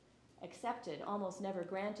accepted, almost never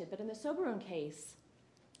granted. But in the Soberon case,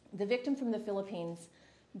 the victim from the Philippines,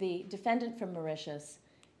 the defendant from Mauritius,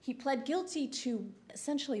 he pled guilty to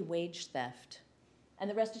essentially wage theft, and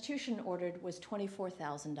the restitution ordered was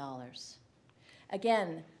 $24,000.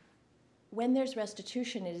 Again, when there's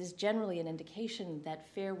restitution, it is generally an indication that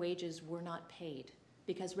fair wages were not paid,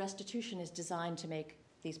 because restitution is designed to make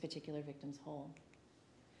these particular victims whole.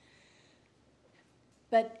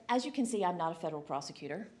 But as you can see, I'm not a federal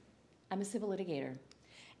prosecutor. I'm a civil litigator.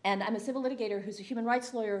 And I'm a civil litigator who's a human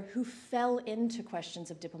rights lawyer who fell into questions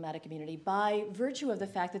of diplomatic immunity by virtue of the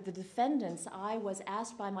fact that the defendants I was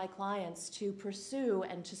asked by my clients to pursue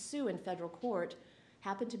and to sue in federal court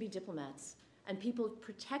happened to be diplomats and people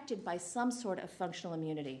protected by some sort of functional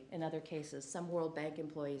immunity in other cases, some World Bank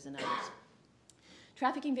employees and others.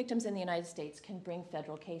 Trafficking victims in the United States can bring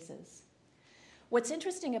federal cases. What's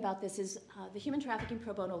interesting about this is the Human Trafficking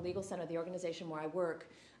Pro Bono Legal Center, the organization where I work,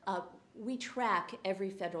 we track every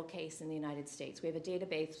federal case in the United States. We have a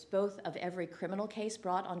database both of every criminal case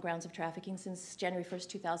brought on grounds of trafficking since January 1st,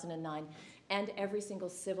 2009, and every single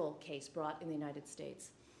civil case brought in the United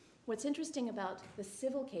States. What's interesting about the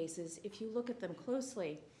civil cases, if you look at them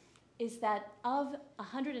closely, is that of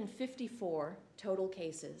 154 total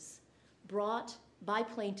cases brought by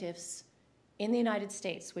plaintiffs in the United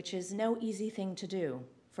States, which is no easy thing to do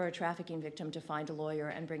for a trafficking victim to find a lawyer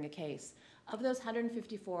and bring a case, of those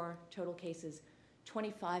 154 total cases,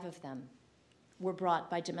 25 of them were brought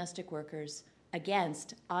by domestic workers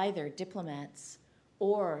against either diplomats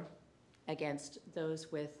or against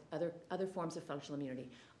those with other forms of functional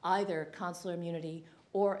immunity, either consular immunity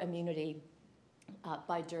or immunity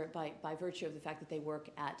by virtue of the fact that they work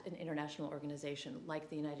at an international organization like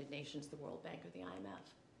the United Nations, the World Bank, or the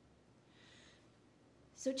IMF.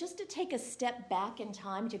 So just to take a step back in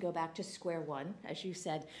time, to go back to square one, as you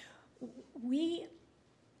said, we,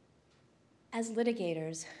 as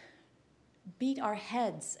litigators, beat our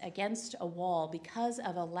heads against a wall because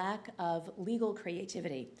of a lack of legal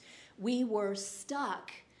creativity. We were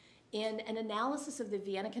stuck in an analysis of the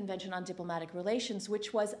Vienna Convention on Diplomatic Relations,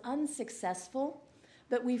 which was unsuccessful,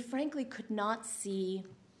 but we frankly could not see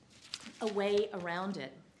a way around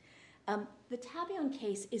it. The Tabion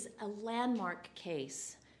case is a landmark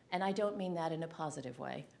case, and I don't mean that in a positive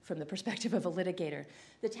way from the perspective of a litigator.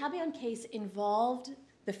 The Tabion case involved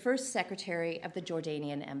the first secretary of the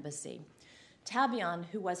Jordanian embassy. Tabion,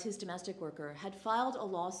 who was his domestic worker, had filed a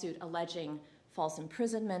lawsuit alleging false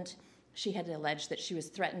imprisonment. She had alleged that she was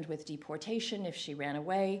threatened with deportation if she ran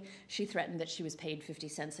away. She threatened that she was paid 50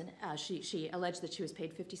 cents she alleged that she was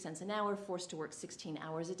paid 50 cents an hour, forced to work 16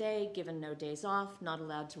 hours a day, given no days off, not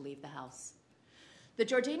allowed to leave the house. The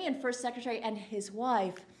Jordanian First Secretary and his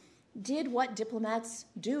wife did what diplomats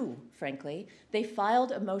do, frankly. They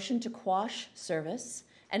filed a motion to quash service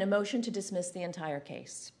and a motion to dismiss the entire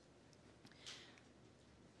case.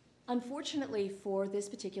 Unfortunately for this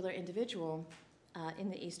particular individual in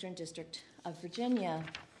the Eastern District of Virginia,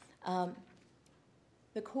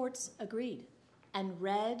 the courts agreed and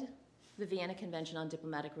read the Vienna Convention on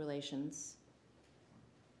Diplomatic Relations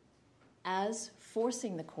as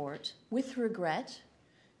forcing the court, with regret,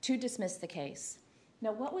 to dismiss the case.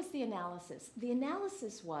 Now, what was the analysis? The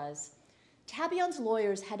analysis was Tabion's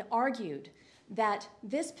lawyers had argued that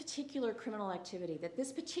this particular criminal activity, that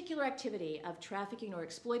this particular activity of trafficking or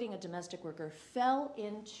exploiting a domestic worker fell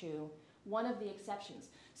into one of the exceptions.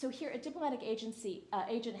 So here, a diplomatic agent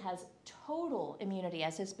has total immunity,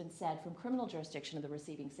 as has been said, from criminal jurisdiction of the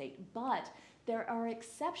receiving state, but there are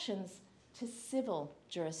exceptions to civil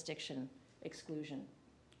jurisdiction exclusion.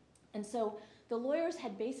 And so the lawyers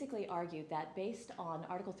had basically argued that based on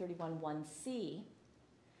Article 31(1)(c),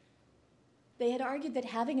 they had argued that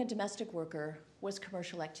having a domestic worker was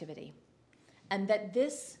commercial activity, and that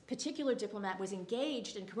this particular diplomat was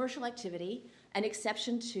engaged in commercial activity, an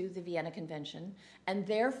exception to the Vienna Convention, and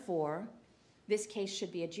therefore this case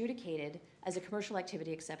should be adjudicated as a commercial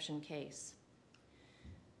activity exception case.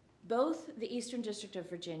 Both the Eastern District of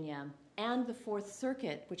Virginia and the Fourth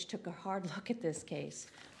Circuit, which took a hard look at this case,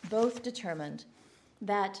 both determined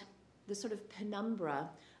that the sort of penumbra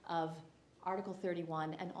of Article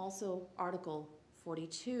 31 and also Article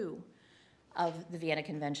 42 of the Vienna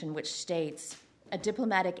Convention, which states, a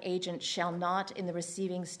diplomatic agent shall not in the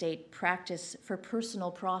receiving state practice for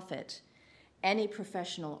personal profit any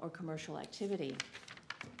professional or commercial activity.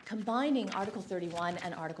 Combining Article 31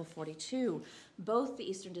 and Article 42, both the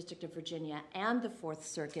Eastern District of Virginia and the Fourth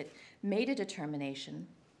Circuit made a determination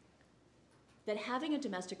that having a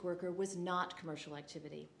domestic worker was not commercial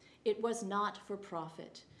activity. It was not for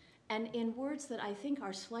profit. And in words that I think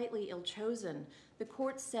are slightly ill-chosen, the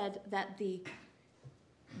court said that the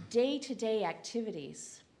day-to-day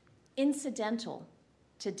activities incidental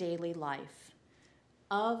to daily life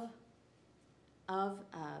of a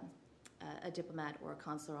diplomat or a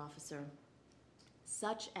consular officer,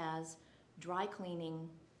 such as dry cleaning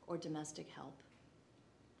or domestic help,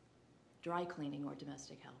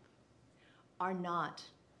 are not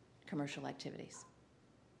commercial activities.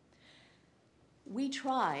 We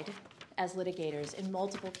tried, as litigators in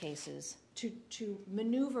multiple cases, to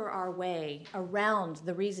maneuver our way around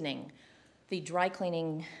the reasoning, the dry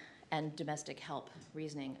cleaning and domestic help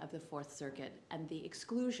reasoning of the Fourth Circuit and the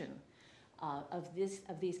exclusion of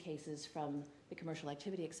these cases from the commercial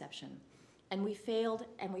activity exception. And we failed,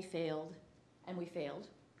 and we failed, and we failed,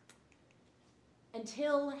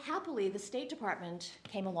 until happily the State Department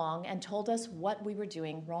came along and told us what we were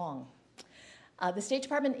doing wrong. The State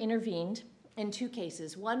Department intervened in two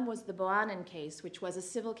cases. One was the Boanen case, which was a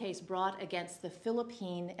civil case brought against the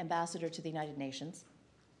Philippine ambassador to the United Nations.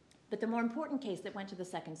 But the more important case that went to the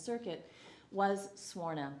Second Circuit was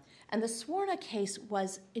Swarna. And the Swarna case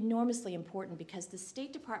was enormously important because the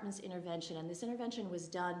State Department's intervention, and this intervention was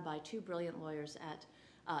done by two brilliant lawyers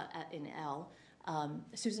in L,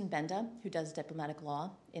 Susan Benda, who does diplomatic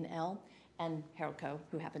law in L, and Harold Coe,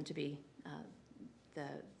 who happened to be the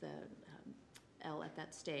L at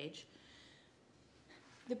that stage.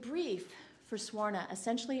 The brief for Swarna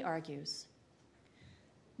essentially argues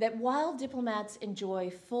that while diplomats enjoy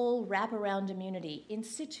full wraparound immunity in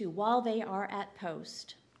situ while they are at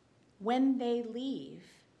post, when they leave,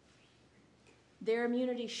 their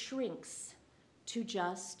immunity shrinks to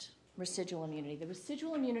just residual immunity. The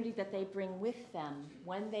residual immunity that they bring with them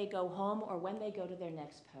when they go home or when they go to their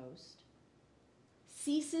next post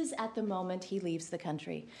ceases at the moment he leaves the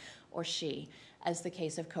country, or she, as the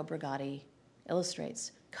case of Cobragati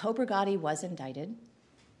illustrates. Cobragati was indicted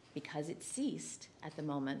because it ceased at the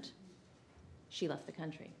moment she left the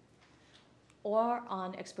country, or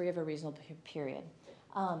on expiry of a reasonable period.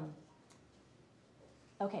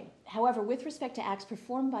 However, with respect to acts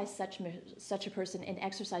performed by such a person in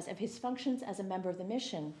exercise of his functions as a member of the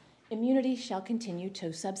mission, immunity shall continue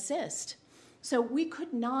to subsist. So we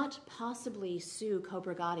could not possibly sue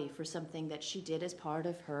Cobragati for something that she did as part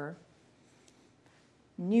of her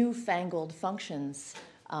newfangled functions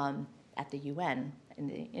at the UN in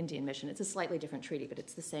the Indian mission. It's a slightly different treaty, but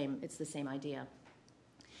it's the same idea.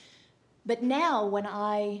 But now when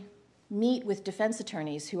I meet with defense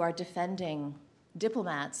attorneys who are defending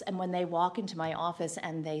diplomats, and when they walk into my office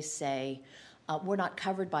and they say, we're not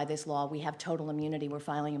covered by this law, we have total immunity, we're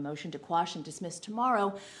filing a motion to quash and dismiss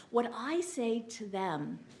tomorrow, what I say to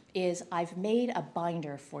them is, I've made a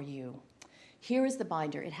binder for you. Here is the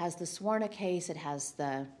binder. It has the Swarna case, it has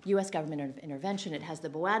the U.S. government intervention, it has the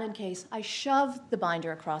Boannon case. I shove the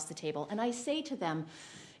binder across the table and I say to them,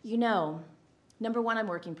 you know, number one, I'm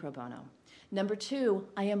working pro bono. Number two,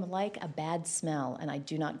 I am like a bad smell and I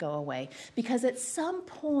do not go away. Because at some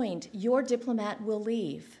point, your diplomat will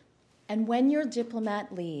leave. And when your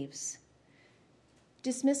diplomat leaves,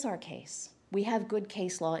 dismiss our case. We have good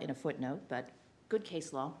case law in a footnote, but good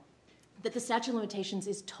case law, that the statute of limitations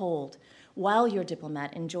is told while your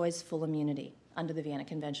diplomat enjoys full immunity under the Vienna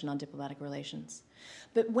Convention on Diplomatic Relations.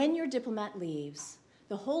 But when your diplomat leaves,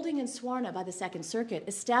 the holding in Swarna by the Second Circuit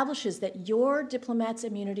establishes that your diplomat's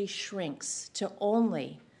immunity shrinks to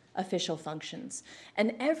only official functions.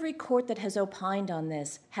 And every court that has opined on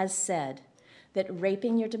this has said that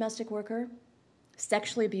raping your domestic worker,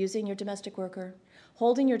 sexually abusing your domestic worker,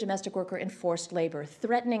 holding your domestic worker in forced labor,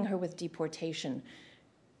 threatening her with deportation,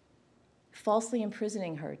 falsely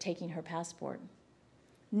imprisoning her, taking her passport,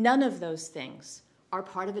 none of those things are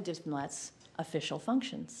part of a diplomat's official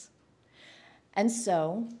functions. And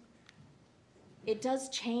so it does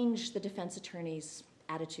change the defense attorney's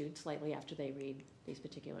attitude slightly after they read these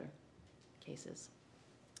particular cases.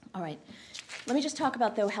 All right, let me just talk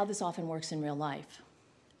about, though, how this often works in real life.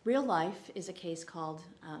 Real life is a case called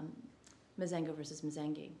Mazengo versus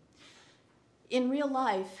Mzengi. In real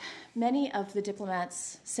life, many of the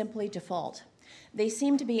diplomats simply default. They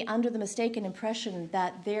seem to be under the mistaken impression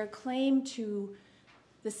that their claim to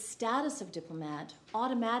the status of diplomat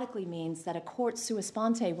automatically means that a court sua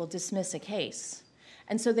sponte will dismiss a case.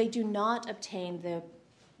 And so they do not obtain the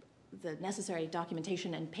necessary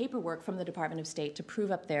documentation and paperwork from the Department of State to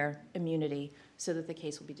prove up their immunity so that the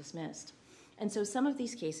case will be dismissed. And so some of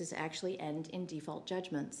these cases actually end in default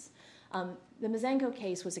judgments. The Mazengo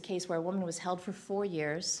case was a case where a woman was held for 4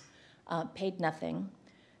 years, paid nothing,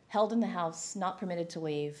 held in the house, not permitted to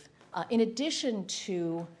leave. In addition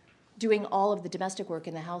to doing all of the domestic work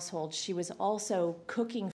in the household, she was also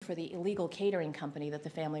cooking for the illegal catering company that the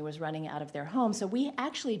family was running out of their home. So we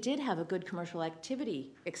actually did have a good commercial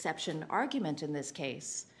activity exception argument in this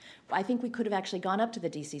case. I think we could have actually gone up to the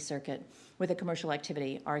DC Circuit with a commercial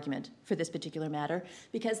activity argument for this particular matter,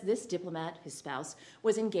 because this diplomat, his spouse,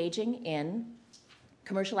 was engaging in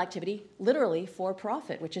commercial activity literally for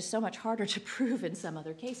profit, which is so much harder to prove in some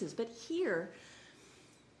other cases. But here,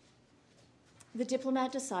 the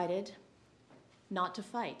diplomat decided not to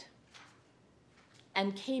fight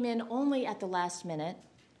and came in only at the last minute,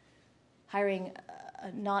 hiring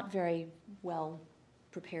a not very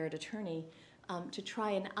well-prepared attorney to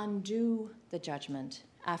try and undo the judgment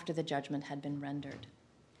after the judgment had been rendered.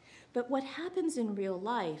 But what happens in real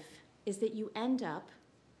life is that you end up,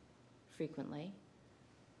 frequently,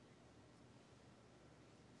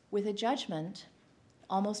 with a judgment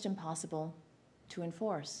almost impossible to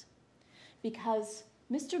enforce. Because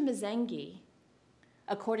Mr. Mzengi,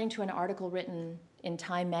 according to an article written in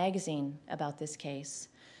Time magazine about this case,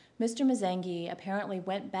 Mr. Mzengi apparently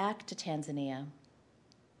went back to Tanzania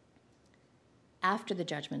after the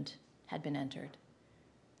judgment had been entered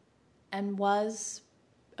and was,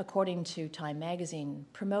 according to Time magazine,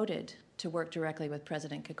 promoted to work directly with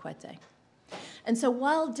President Kikwete. And so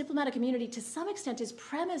while diplomatic immunity to some extent is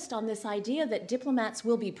premised on this idea that diplomats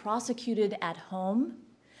will be prosecuted at home,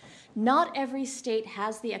 not every state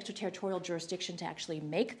has the extraterritorial jurisdiction to actually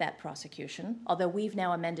make that prosecution, although we've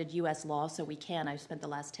now amended U.S. law, so we can. I've spent the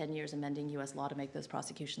last 10 years amending U.S. law to make those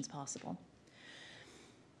prosecutions possible.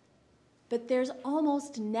 But there's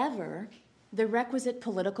almost never the requisite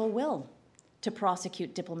political will to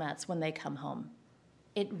prosecute diplomats when they come home.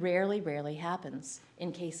 It rarely happens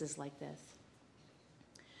in cases like this.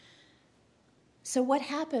 So what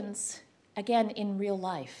happens, again, in real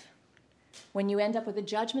life, when you end up with a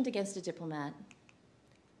judgment against a diplomat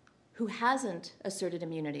who hasn't asserted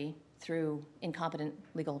immunity through incompetent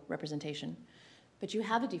legal representation, but you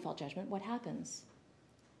have a default judgment, what happens?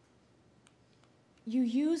 You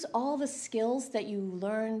use all the skills that you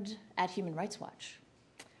learned at Human Rights Watch,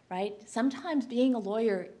 right? Sometimes being a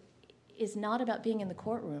lawyer is not about being in the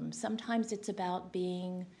courtroom. Sometimes it's about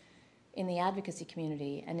being in the advocacy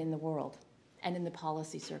community and in the world and in the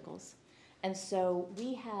policy circles. And so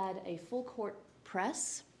we had a full court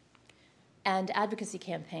press and advocacy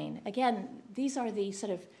campaign. Again, these are the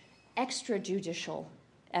sort of extrajudicial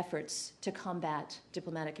efforts to combat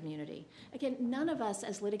diplomatic immunity. Again, none of us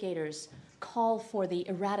as litigators call for the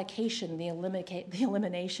eradication, the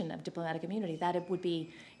elimination of diplomatic immunity. That it would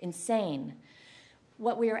be insane.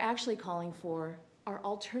 What we are actually calling for are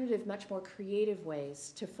alternative, much more creative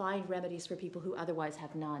ways to find remedies for people who otherwise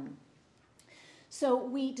have none. So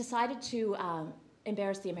we decided to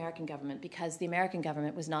embarrass the American government because the American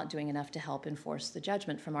government was not doing enough to help enforce the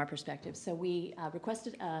judgment from our perspective. So we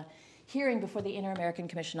requested a hearing before the Inter-American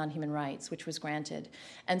Commission on Human Rights, which was granted.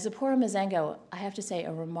 And Zipporah Mazengo, I have to say,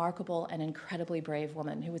 a remarkable and incredibly brave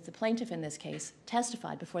woman who was the plaintiff in this case,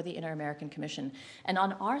 testified before the Inter-American Commission. And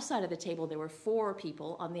on our side of the table, there were 4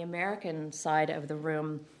 people. On the American side of the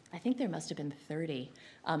room, I think there must have been 30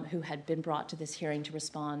 who had been brought to this hearing to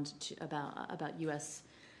respond to, about U.S.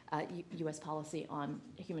 Policy on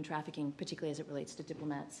human trafficking, particularly as it relates to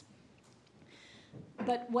diplomats.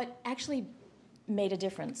 But what actually made a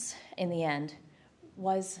difference in the end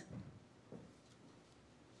was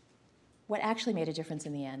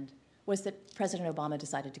that President Obama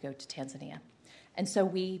decided to go to Tanzania. And so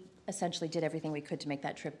we essentially did everything we could to make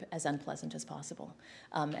that trip as unpleasant as possible.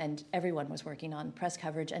 And everyone was working on press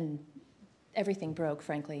coverage, and everything broke,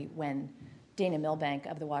 frankly, when Dana Milbank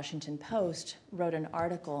of the Washington Post wrote an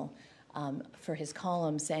article for his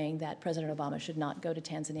column saying that President Obama should not go to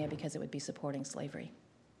Tanzania because it would be supporting slavery.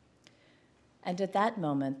 And at that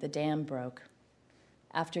moment, the dam broke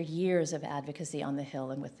after years of advocacy on the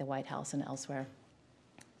Hill and with the White House and elsewhere.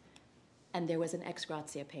 And there was an ex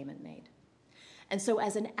gratia payment made. And so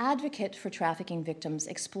as an advocate for trafficking victims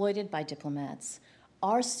exploited by diplomats,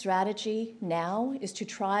 our strategy now is to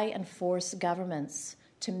try and force governments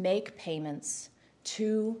to make payments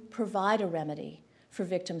to provide a remedy for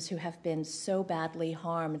victims who have been so badly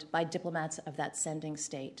harmed by diplomats of that sending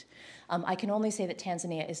state. I can only say that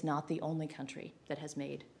Tanzania is not the only country that has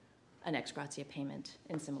made an ex gratia payment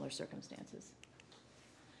in similar circumstances.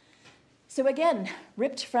 So again,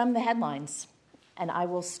 ripped from the headlines, and I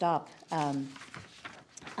will stop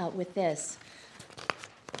with this.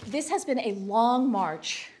 This has been a long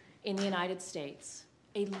march in the United States,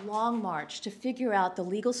 a long march to figure out the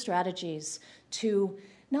legal strategies to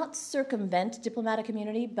not circumvent diplomatic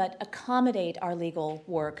immunity, but accommodate our legal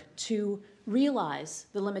work to realize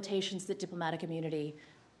the limitations that diplomatic immunity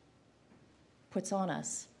puts on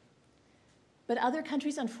us. But other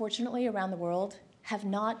countries, unfortunately, around the world have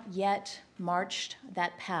not yet marched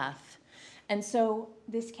that path. And so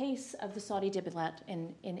this case of the Saudi diplomat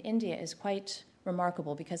in India is quite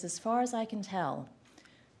remarkable because as far as I can tell,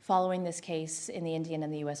 following this case in the Indian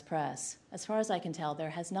and the US press, as far as I can tell,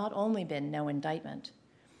 there has not only been no indictment,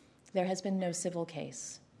 there has been no civil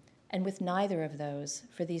case. And with neither of those,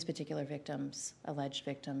 for these particular victims, alleged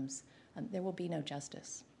victims, there will be no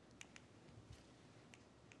justice.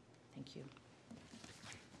 Thank you.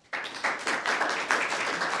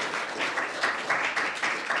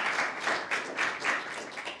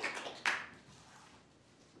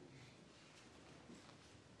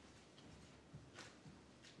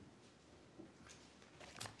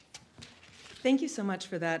 Thank you so much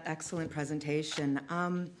for that excellent presentation.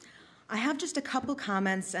 I have just a couple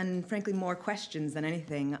comments and, frankly, more questions than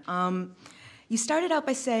anything. You started out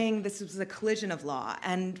by saying this was a collision of law,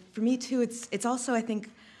 and for me, too, it's also, I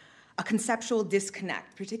think, a conceptual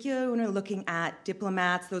disconnect, particularly when we're looking at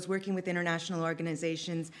diplomats, those working with international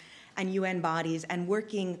organizations and UN bodies, and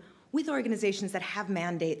working with organizations that have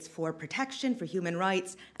mandates for protection, for human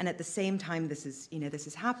rights, and at the same time, this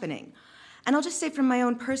is happening. And I'll just say from my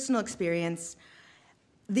own personal experience,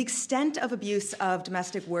 the extent of abuse of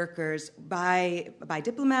domestic workers by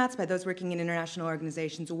diplomats, by those working in international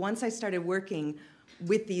organizations, once I started working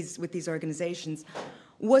with these organizations,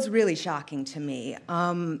 was really shocking to me.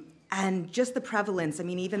 And just the prevalence, I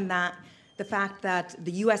mean, even the fact that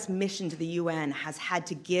the U.S. mission to the UN has had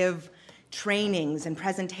to give trainings and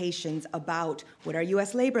presentations about what are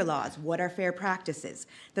U.S. labor laws, what are fair practices,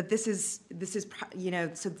 that this is,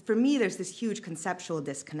 so for me, there's this huge conceptual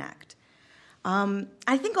disconnect.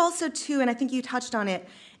 I think also, too, and I think you touched on it,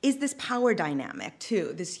 is this power dynamic,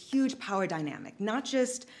 too, this huge power dynamic, not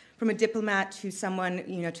just from a diplomat to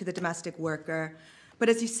someone, to the domestic worker, but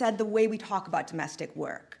as you said, the way we talk about domestic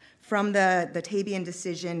work. From the Tabian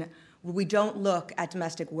decision, we don't look at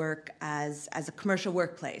domestic work as a commercial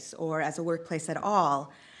workplace or as a workplace at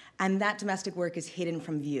all, and that domestic work is hidden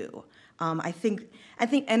from view. I think,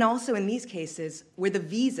 and also in these cases, where the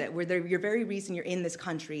visa, your very reason you're in this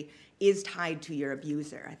country is tied to your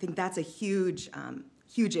abuser. I think that's a huge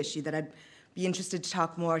issue that I'd be interested to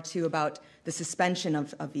talk more too about the suspension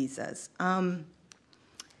of visas. And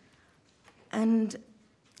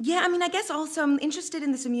Yeah, I mean, I guess also I'm interested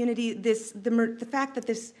in this immunity, the fact that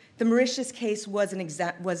the Mauritius case was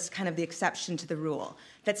was kind of the exception to the rule,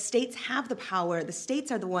 that states have the power, the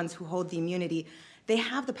states are the ones who hold the immunity, they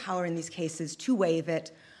have the power in these cases to waive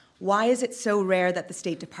it. Why is it so rare that the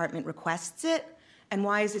State Department requests it, and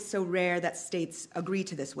why is it so rare that states agree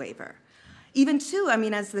to this waiver? Even too, I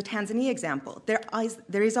mean, as the Tanzania example,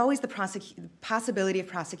 there is always the possibility of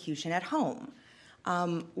prosecution at home.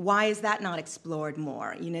 Why is that not explored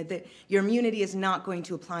more? You know, your immunity is not going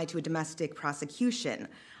to apply to a domestic prosecution.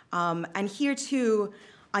 And here too,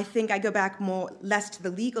 I think I go back less to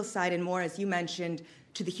the legal side and more, as you mentioned,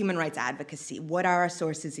 to the human rights advocacy. What are our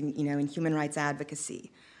sources in human rights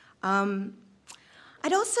advocacy?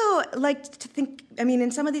 I'd also like to think, I mean,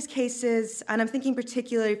 in some of these cases, and I'm thinking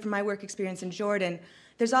particularly from my work experience in Jordan,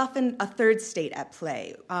 there's often a third state at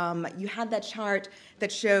play. You had that chart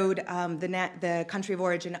that showed the country of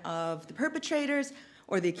origin of the perpetrators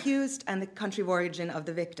or the accused and the country of origin of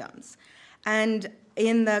the victims. And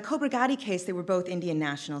in the Khobragati case, they were both Indian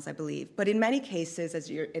nationals, I believe. But in many cases, as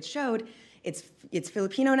it showed, it's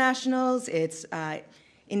Filipino nationals, it's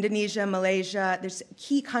Indonesia, Malaysia. There's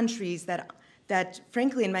key countries that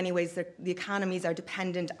frankly, in many ways, the economies are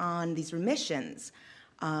dependent on these remissions.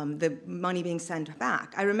 The money being sent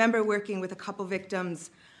back. I remember working with a couple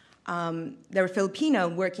victims. They were Filipino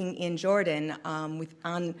working in Jordan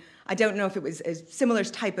on I don't know if it was a similar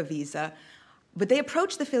type of visa, but they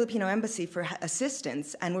approached the Filipino embassy for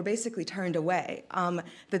assistance and were basically turned away.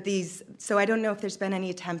 So I don't know if there's been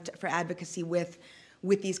any attempt for advocacy with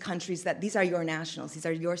these countries that these are your nationals, these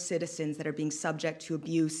are your citizens that are being subject to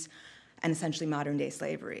abuse and essentially modern-day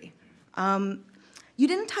slavery. You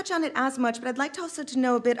didn't touch on it as much, but I'd like to also to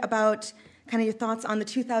know a bit about kind of your thoughts on the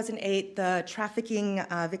 2008, the Trafficking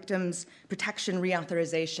Victims Protection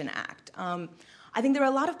Reauthorization Act. I think there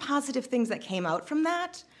are a lot of positive things that came out from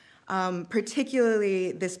that,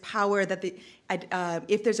 particularly this power that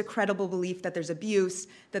if there's a credible belief that there's abuse,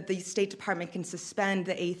 that the State Department can suspend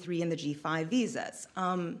the A3 and the G5 visas.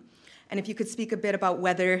 And if you could speak a bit about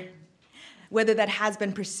whether that has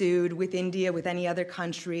been pursued with India, with any other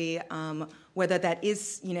country, whether that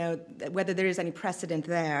is, whether there is any precedent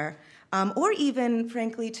there, or even,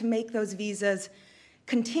 frankly, to make those visas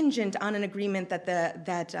contingent on an agreement that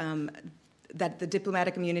the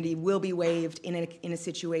diplomatic immunity will be waived in a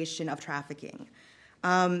situation of trafficking.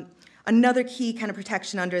 Another key kind of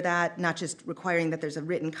protection under that, not just requiring that there's a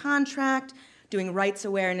written contract, doing rights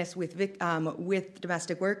awareness with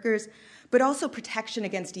domestic workers, but also protection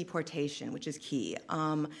against deportation, which is key,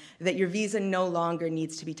 that your visa no longer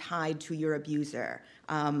needs to be tied to your abuser,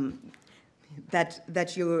 that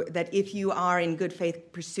if you are in good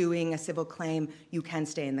faith pursuing a civil claim, you can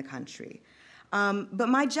stay in the country. But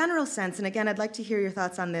my general sense, and again, I'd like to hear your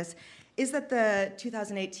thoughts on this, is that the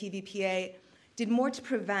 2008 TVPA did more to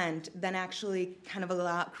prevent than actually kind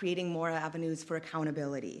of creating more avenues for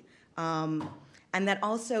accountability. And that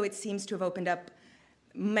also it seems to have opened up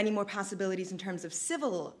many more possibilities in terms of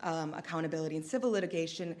civil accountability and civil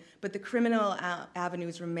litigation, but the criminal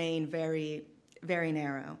avenues remain very, very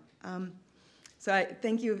narrow. So I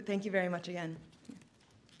thank you very much again.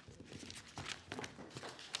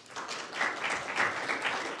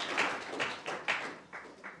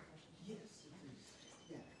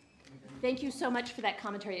 Thank you so much for that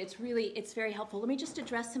commentary. It's very helpful. Let me just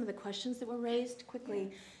address some of the questions that were raised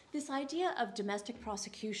quickly. This idea of domestic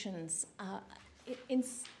prosecutions, in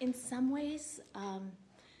some ways,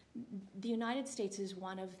 the United States is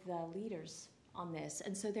one of the leaders on this.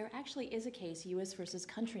 And so there actually is a case, U.S. versus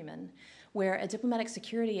Countryman, where a diplomatic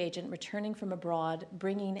security agent returning from abroad,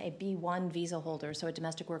 bringing a B-1 visa holder, so a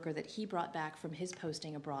domestic worker that he brought back from his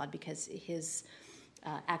posting abroad because his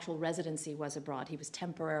actual residency was abroad. He was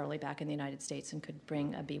temporarily back in the United States and could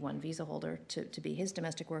bring a B-1 visa holder to be his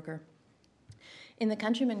domestic worker. In the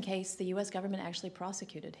Countryman case, the U.S. government actually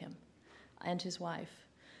prosecuted him and his wife.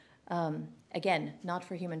 Again, not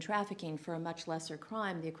for human trafficking, for a much lesser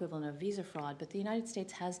crime, the equivalent of visa fraud, but the United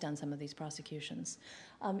States has done some of these prosecutions.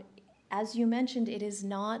 As you mentioned, it is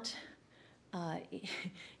not a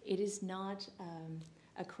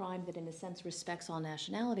crime that in a sense respects all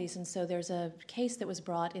nationalities, and so there's a case that was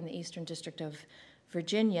brought in the Eastern District of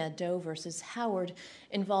Virginia, Doe versus Howard,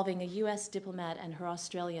 involving a U.S. diplomat and her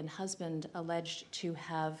Australian husband alleged to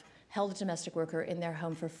have held a domestic worker in their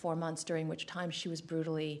home for 4 months, during which time she was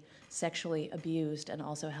brutally sexually abused and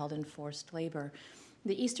also held in forced labor.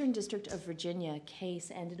 The Eastern District of Virginia case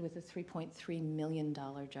ended with a $3.3 million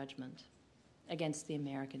judgment against the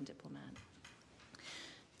American diplomat.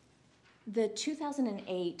 The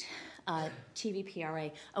 2008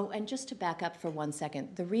 TVPRA, oh, and just to back up for 1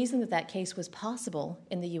 second, the reason that that case was possible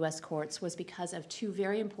in the U.S. courts was because of two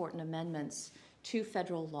very important amendments to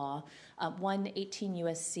federal law. One, 18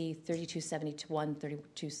 U.S.C. 3271,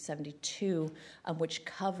 3272, which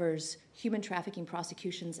covers human trafficking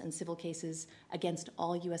prosecutions and civil cases against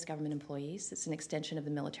all U.S. government employees. It's an extension of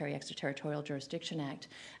the Military Extraterritorial Jurisdiction Act.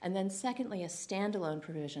 And then secondly, a standalone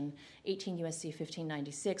provision, 18 U.S.C.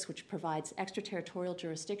 1596, which provides extraterritorial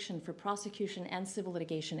jurisdiction for prosecution and civil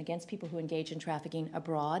litigation against people who engage in trafficking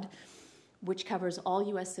abroad, which covers all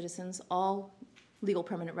U.S. citizens, all legal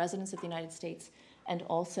permanent residents of the United States, and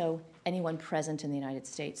also anyone present in the United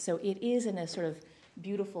States. So it is, in a sort of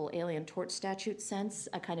beautiful alien tort statute sense,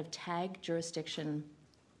 a kind of tag jurisdiction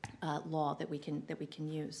law that we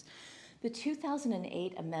can use. The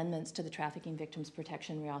 2008 amendments to the Trafficking Victims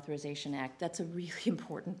Protection Reauthorization Act, that's a really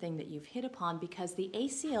important thing that you've hit upon, because the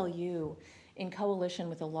ACLU, in coalition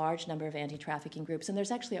with a large number of anti-trafficking groups, and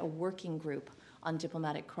there's actually a working group on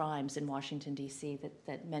diplomatic crimes in Washington, D.C.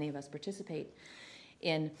 that many of us participate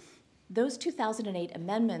in, those 2008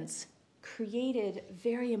 amendments created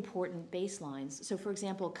very important baselines. So, for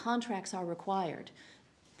example, contracts are required.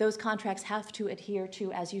 Those contracts have to adhere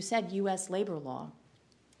to, as you said, U.S. labor law.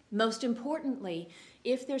 Most importantly,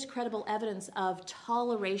 if there's credible evidence of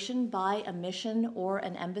toleration by a mission or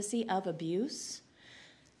an embassy of abuse,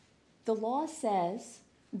 the law says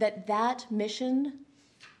that that mission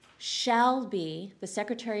shall be, the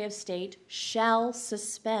Secretary of State shall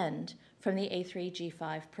suspend from the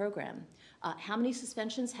A3G5 program. How many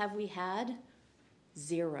suspensions have we had?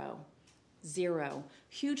 Zero.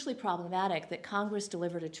 Hugely problematic that Congress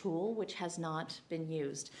delivered a tool which has not been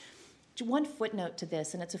used. One footnote to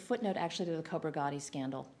this, and it's a footnote actually to the Cobra Gotti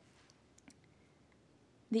scandal.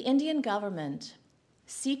 The Indian government,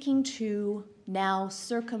 seeking to now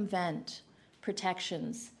circumvent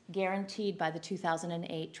protections guaranteed by the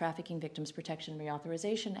 2008 Trafficking Victims Protection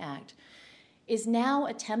Reauthorization Act, is now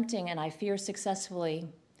attempting, and I fear successfully,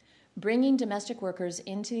 bringing domestic workers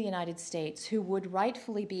into the United States who would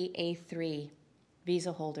rightfully be A3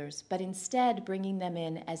 visa holders, but instead bringing them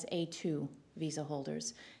in as A2 visa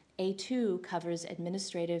holders. A2 covers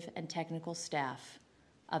administrative and technical staff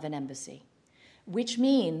of an embassy, which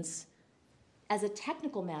means, as a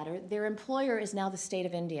technical matter, their employer is now the state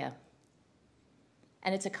of India.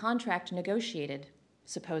 And it's a contract negotiated,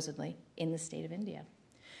 supposedly, in the state of India,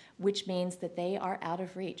 which means that they are out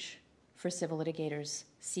of reach for civil litigators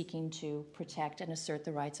seeking to protect and assert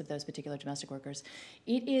the rights of those particular domestic workers.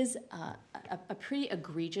 It is a pretty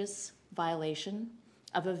egregious violation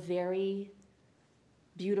of a very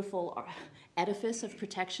beautiful edifice of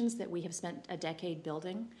protections that we have spent a decade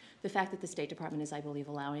building. The fact that the State Department is, I believe,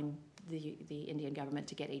 allowing the Indian government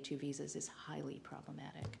to get A2 visas is highly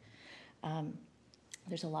problematic.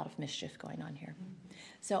 There's a lot of mischief going on here.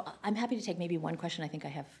 So I'm happy to take maybe one question. I think I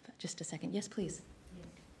have just a second. Yes, please.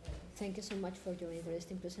 Thank you so much for your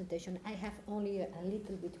interesting presentation. I have only a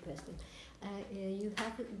little bit question. You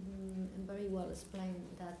have very well explained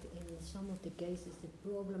that in some of the cases the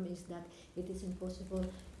problem is that it is impossible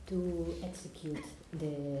to execute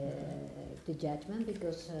the judgment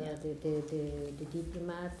because the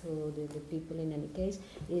diplomat or the people in any case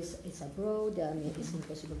is abroad. I mean, it's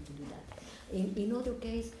impossible to do that. In other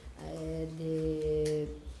case, the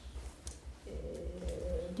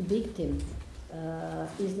victim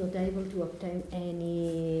is not able to obtain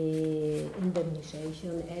any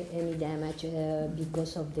indemnification, any damage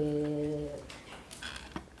because of the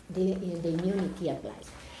immunity applies.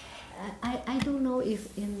 I don't know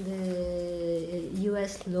if in the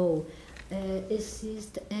U.S. law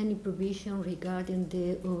exists any provision regarding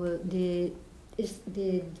the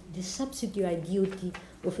subsidiary duty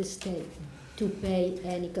of a state to pay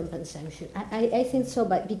any compensation. I think so,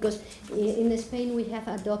 but because in Spain we have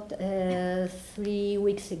adopted 3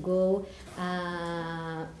 weeks ago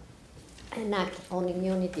an act on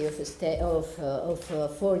immunity of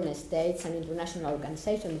foreign states and international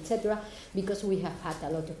organizations, etc., because we have had a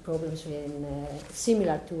lot of problems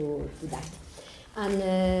similar to that.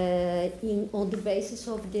 And on the basis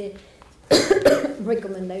of the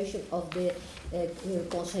recommendation of the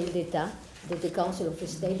Conseil d'État, the Council of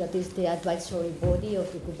State, that is the advisory body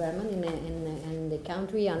of the government in the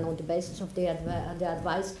country, and on the basis of the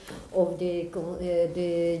advice of the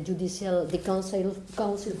Council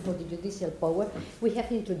for the Judicial Power, we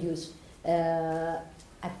have introduced a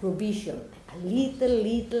provision, a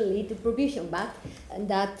little provision, but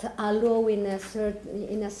that allow in a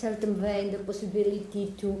certain way the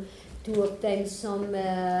possibility to obtain some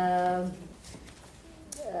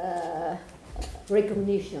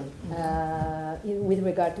recognition with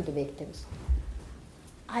regard to the victims?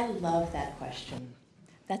 I love that question.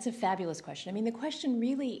 That's a fabulous question. I mean, the question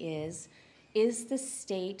really is the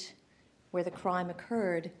state where the crime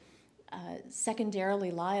occurred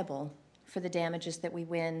secondarily liable for the damages that we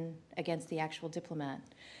win against the actual diplomat?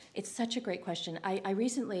 It's such a great question. I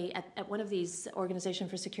recently, at one of these Organization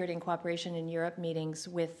for Security and Cooperation in Europe meetings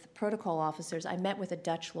with protocol officers, I met with a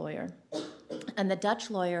Dutch lawyer. And the Dutch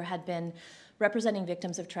lawyer had been representing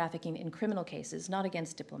victims of trafficking in criminal cases, not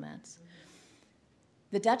against diplomats.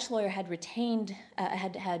 The Dutch lawyer had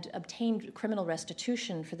obtained criminal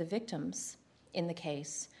restitution for the victims in the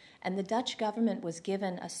case, and the Dutch government was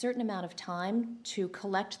given a certain amount of time to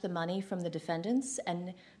collect the money from the defendants,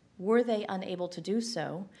 and were they unable to do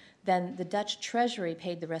so, then the Dutch treasury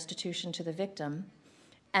paid the restitution to the victim,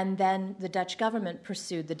 and then the Dutch government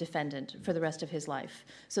pursued the defendant for the rest of his life.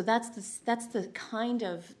 So that's the kind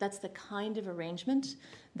of arrangement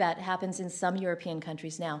that happens in some European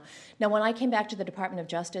countries now. Now, when I came back to the Department of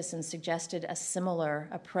Justice and suggested a similar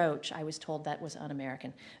approach, I was told that was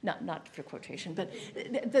un-American. Not for quotation, but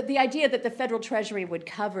the idea that the federal treasury would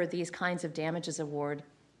cover these kinds of damages award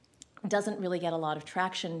doesn't really get a lot of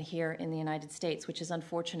traction here in the United States, which is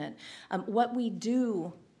unfortunate. What we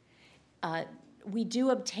do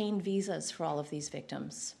obtain visas for all of these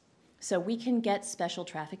victims. So we can get special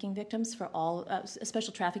trafficking visas for all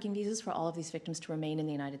of these victims to remain in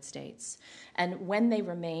the United States. And when they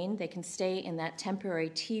remain, they can stay in that temporary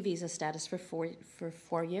T visa status for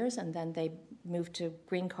 4 years, and then they move to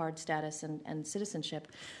green card status and citizenship.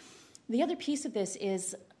 The other piece of this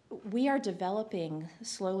is we are developing,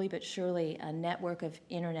 slowly but surely, a network of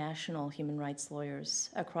international human rights lawyers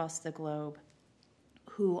across the globe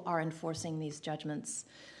who are enforcing these judgments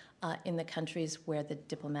in the countries where the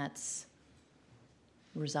diplomats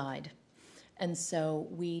reside. And so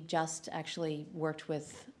we just actually worked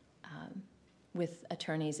with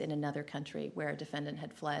attorneys in another country where a defendant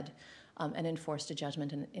had fled and enforced a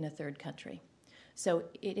judgment in a third country. So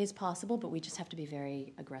it is possible, but we just have to be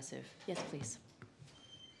very aggressive. Yes, please.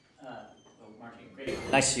 Martina,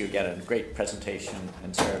 great. Nice to see you again, and great presentation,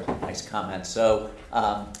 and Sarah, nice comments. So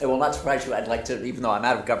it will not surprise you, I'd like to, even though I'm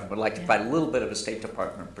out of government, I'd like to provide a little bit of a State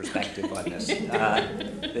Department perspective on this.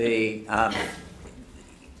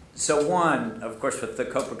 So one, of course, with the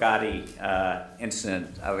Comparative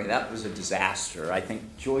incident, I mean, that was a disaster. I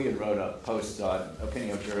think Julian wrote a post on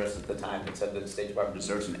Opinion of Jurists at the time that said that the State Department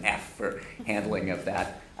deserves an F for handling of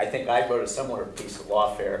that. I think I wrote a similar piece of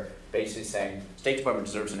lawfare basically saying State Department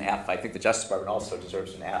deserves an F. I think the Justice Department also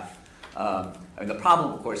deserves an F. I mean, the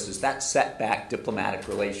problem, of course, is that set back diplomatic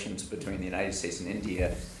relations between the United States and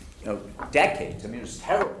India, decades. I mean, it was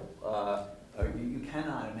terrible. You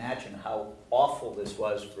cannot imagine how awful this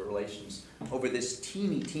was for relations over this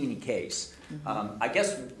teeny case. I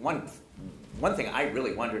guess one thing I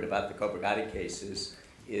really wondered about the Comparative case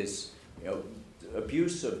is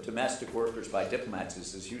abuse of domestic workers by diplomats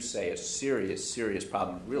is, as you say, a serious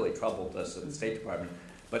problem. It really troubled us at the State Department.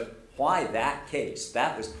 But why that case?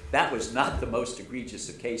 That was not the most egregious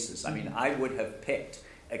of cases. I mean, I would have picked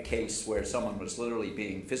a case where someone was literally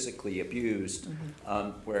being physically abused,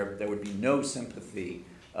 where there would be no sympathy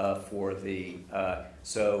for the.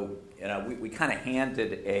 So we kind of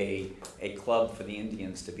handed a club for the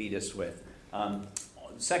Indians to beat us with.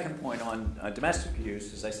 Second point on domestic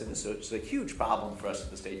abuse, as I said, this is a huge problem for us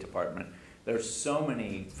at the State Department. There's so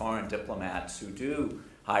many foreign diplomats who do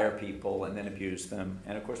hire people and then abuse them.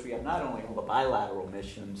 And of course, we have not only all the bilateral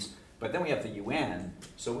missions, but then we have the UN.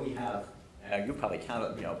 So we have, you probably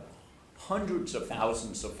counted, hundreds of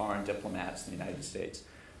thousands of foreign diplomats in the United States.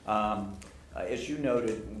 As you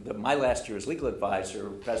noted, my last year as legal advisor,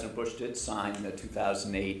 President Bush did sign the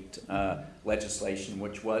 2008 legislation,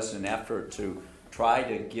 which was an effort to try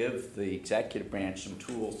to give the executive branch some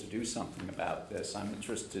tools to do something about this. I'm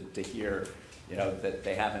interested to hear, that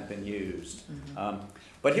they haven't been used.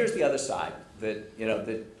 But here's the other side that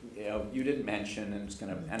you didn't mention, and it's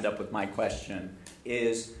going to end up with my question,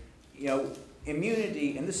 is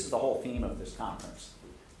immunity, and this is the whole theme of this conference.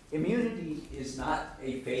 Immunity is not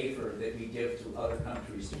a favor that we give to other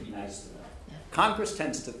countries to be nice to them. Congress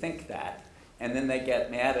tends to think that, and then they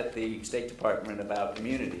get mad at the State Department about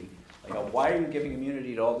immunity. Why are you giving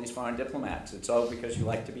immunity to all these foreign diplomats? It's all because you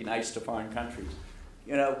like to be nice to foreign countries.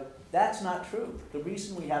 That's not true. The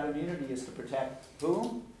reason we have immunity is to protect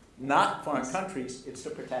whom? Not foreign countries, it's to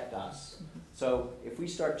protect us. So if we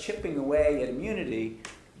start chipping away at immunity,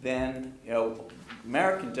 then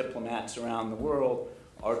American diplomats around the world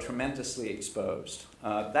are tremendously exposed.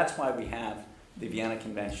 That's why we have the Vienna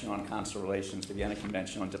Convention on Consular Relations, the Vienna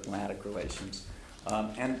Convention on Diplomatic Relations.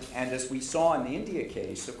 And as we saw in the India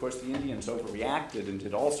case, of course, the Indians overreacted and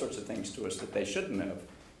did all sorts of things to us that they shouldn't have.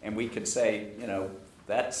 And we could say,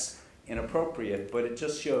 that's inappropriate, but it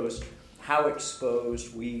just shows how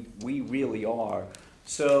exposed we really are.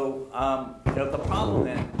 So, the problem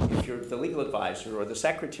then, if you're the legal advisor or the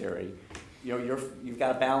secretary, you've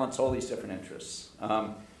got to balance all these different interests.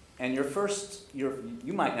 And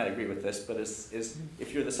you might not agree with this, but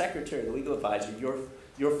if you're the secretary or the legal advisor,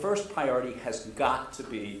 your first priority has got to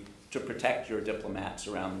be to protect your diplomats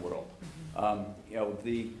around the world.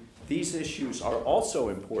 These issues are also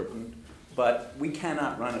important, but we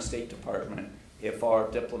cannot run a State Department if our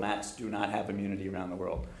diplomats do not have immunity around the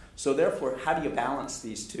world. So therefore, how do you balance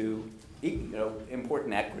these two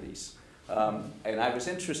important equities? And I was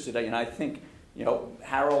interested, I think,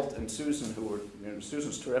 Harold and Susan, who were,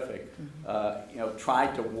 Susan's terrific,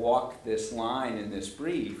 tried to walk this line in this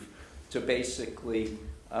brief to basically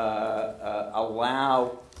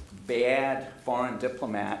allow bad foreign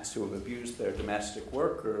diplomats who have abused their domestic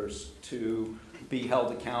workers to be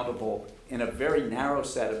held accountable in a very narrow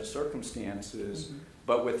set of circumstances,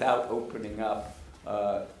 but without opening up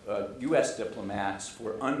U.S. diplomats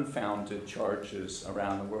for unfounded charges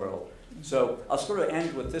around the world. So I'll sort of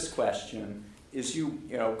end with this question. Is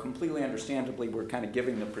completely understandably, we're kind of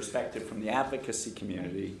giving the perspective from the advocacy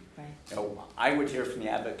community. Right. I would hear from the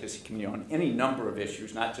advocacy community on any number of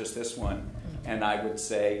issues, not just this one, and I would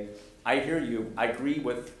say, I hear you, I agree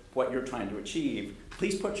with what you're trying to achieve.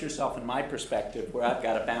 Please put yourself in my perspective where I've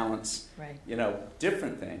got to balance,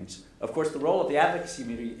 different things. Of course, the role of the advocacy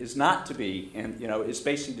community is not to be, is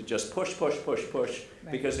basically to just push, right.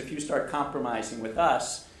 Because if you start compromising with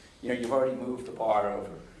us, you've already moved the bar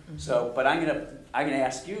over. So, but I'm gonna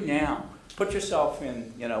ask you now. Put yourself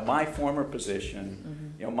in, my former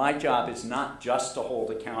position. My job is not just to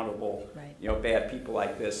hold accountable, bad people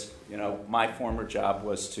like this. My former job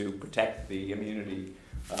was to protect the immunity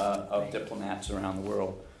of diplomats around the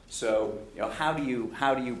world. So, how do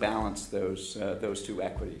you balance those two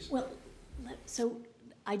equities? Well, so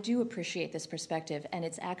I do appreciate this perspective, and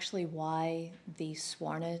it's actually why the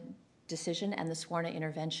Swarna decision and the Swarna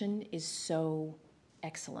intervention is so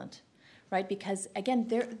excellent, right? Because again,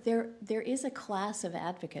 there is a class of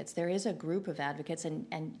advocates, there is a group of advocates,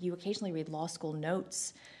 and you occasionally read law school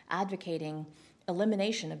notes advocating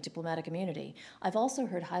elimination of diplomatic immunity. I've also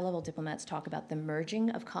heard high-level diplomats talk about the merging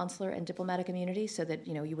of consular and diplomatic immunity so that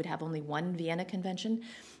you would have only one Vienna Convention.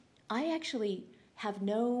 I actually have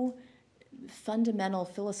no fundamental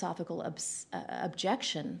philosophical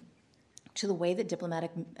objection to the way that diplomatic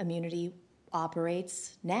immunity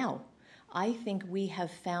operates now. I think we have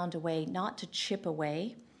found a way not to chip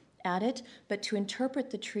away at it, but to interpret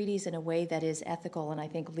the treaties in a way that is ethical and I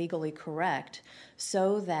think legally correct,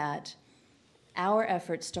 so that our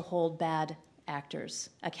efforts to hold bad actors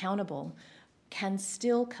accountable can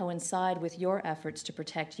still coincide with your efforts to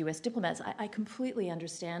protect U.S. diplomats. I completely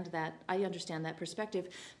understand that. I understand that perspective.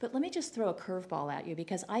 But let me just throw a curveball at you,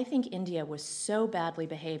 because I think India was so badly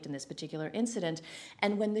behaved in this particular incident.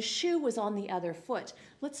 And when the shoe was on the other foot,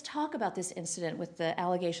 let's talk about this incident with the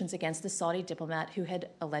allegations against the Saudi diplomat who had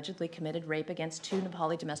allegedly committed rape against 2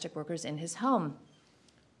 Nepali domestic workers in his home.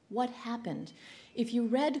 What happened? If you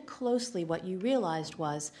read closely, what you realized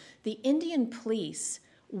was the Indian police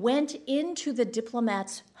went into the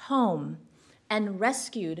diplomat's home and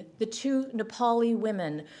rescued the 2 Nepali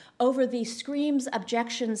women over the screams,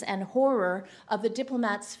 objections, and horror of the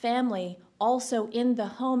diplomat's family, also in the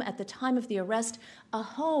home at the time of the arrest, a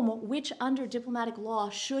home which under diplomatic law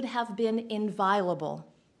should have been inviolable.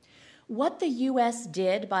 What the U.S.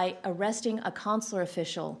 did by arresting a consular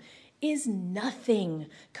official is nothing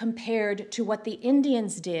compared to what the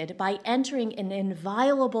Indians did by entering an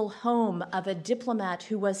inviolable home of a diplomat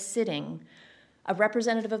who was sitting, a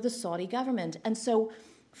representative of the Saudi government. And so,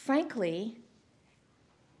 frankly,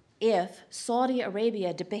 if Saudi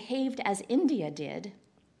Arabia behaved as India did,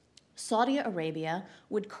 Saudi Arabia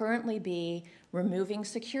would currently be removing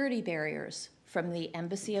security barriers from the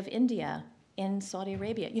embassy of India in Saudi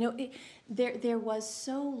Arabia. There was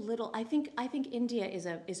so little. I think India is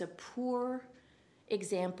a poor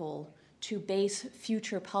example to base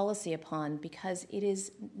future policy upon, because it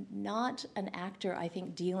is not an actor, I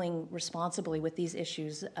think, dealing responsibly with these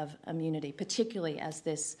issues of immunity, particularly as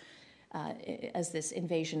this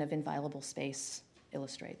invasion of inviolable space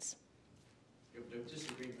illustrates. No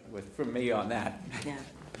disagreement from me on that. Yeah.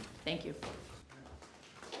 Thank you.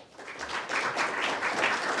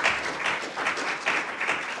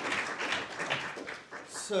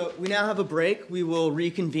 So we now have a break. We will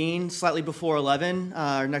reconvene slightly before 11.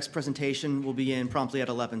 Our next presentation will begin promptly at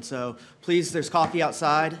 11. So please, there's coffee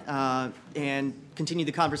outside, and continue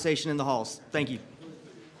the conversation in the halls. Thank you.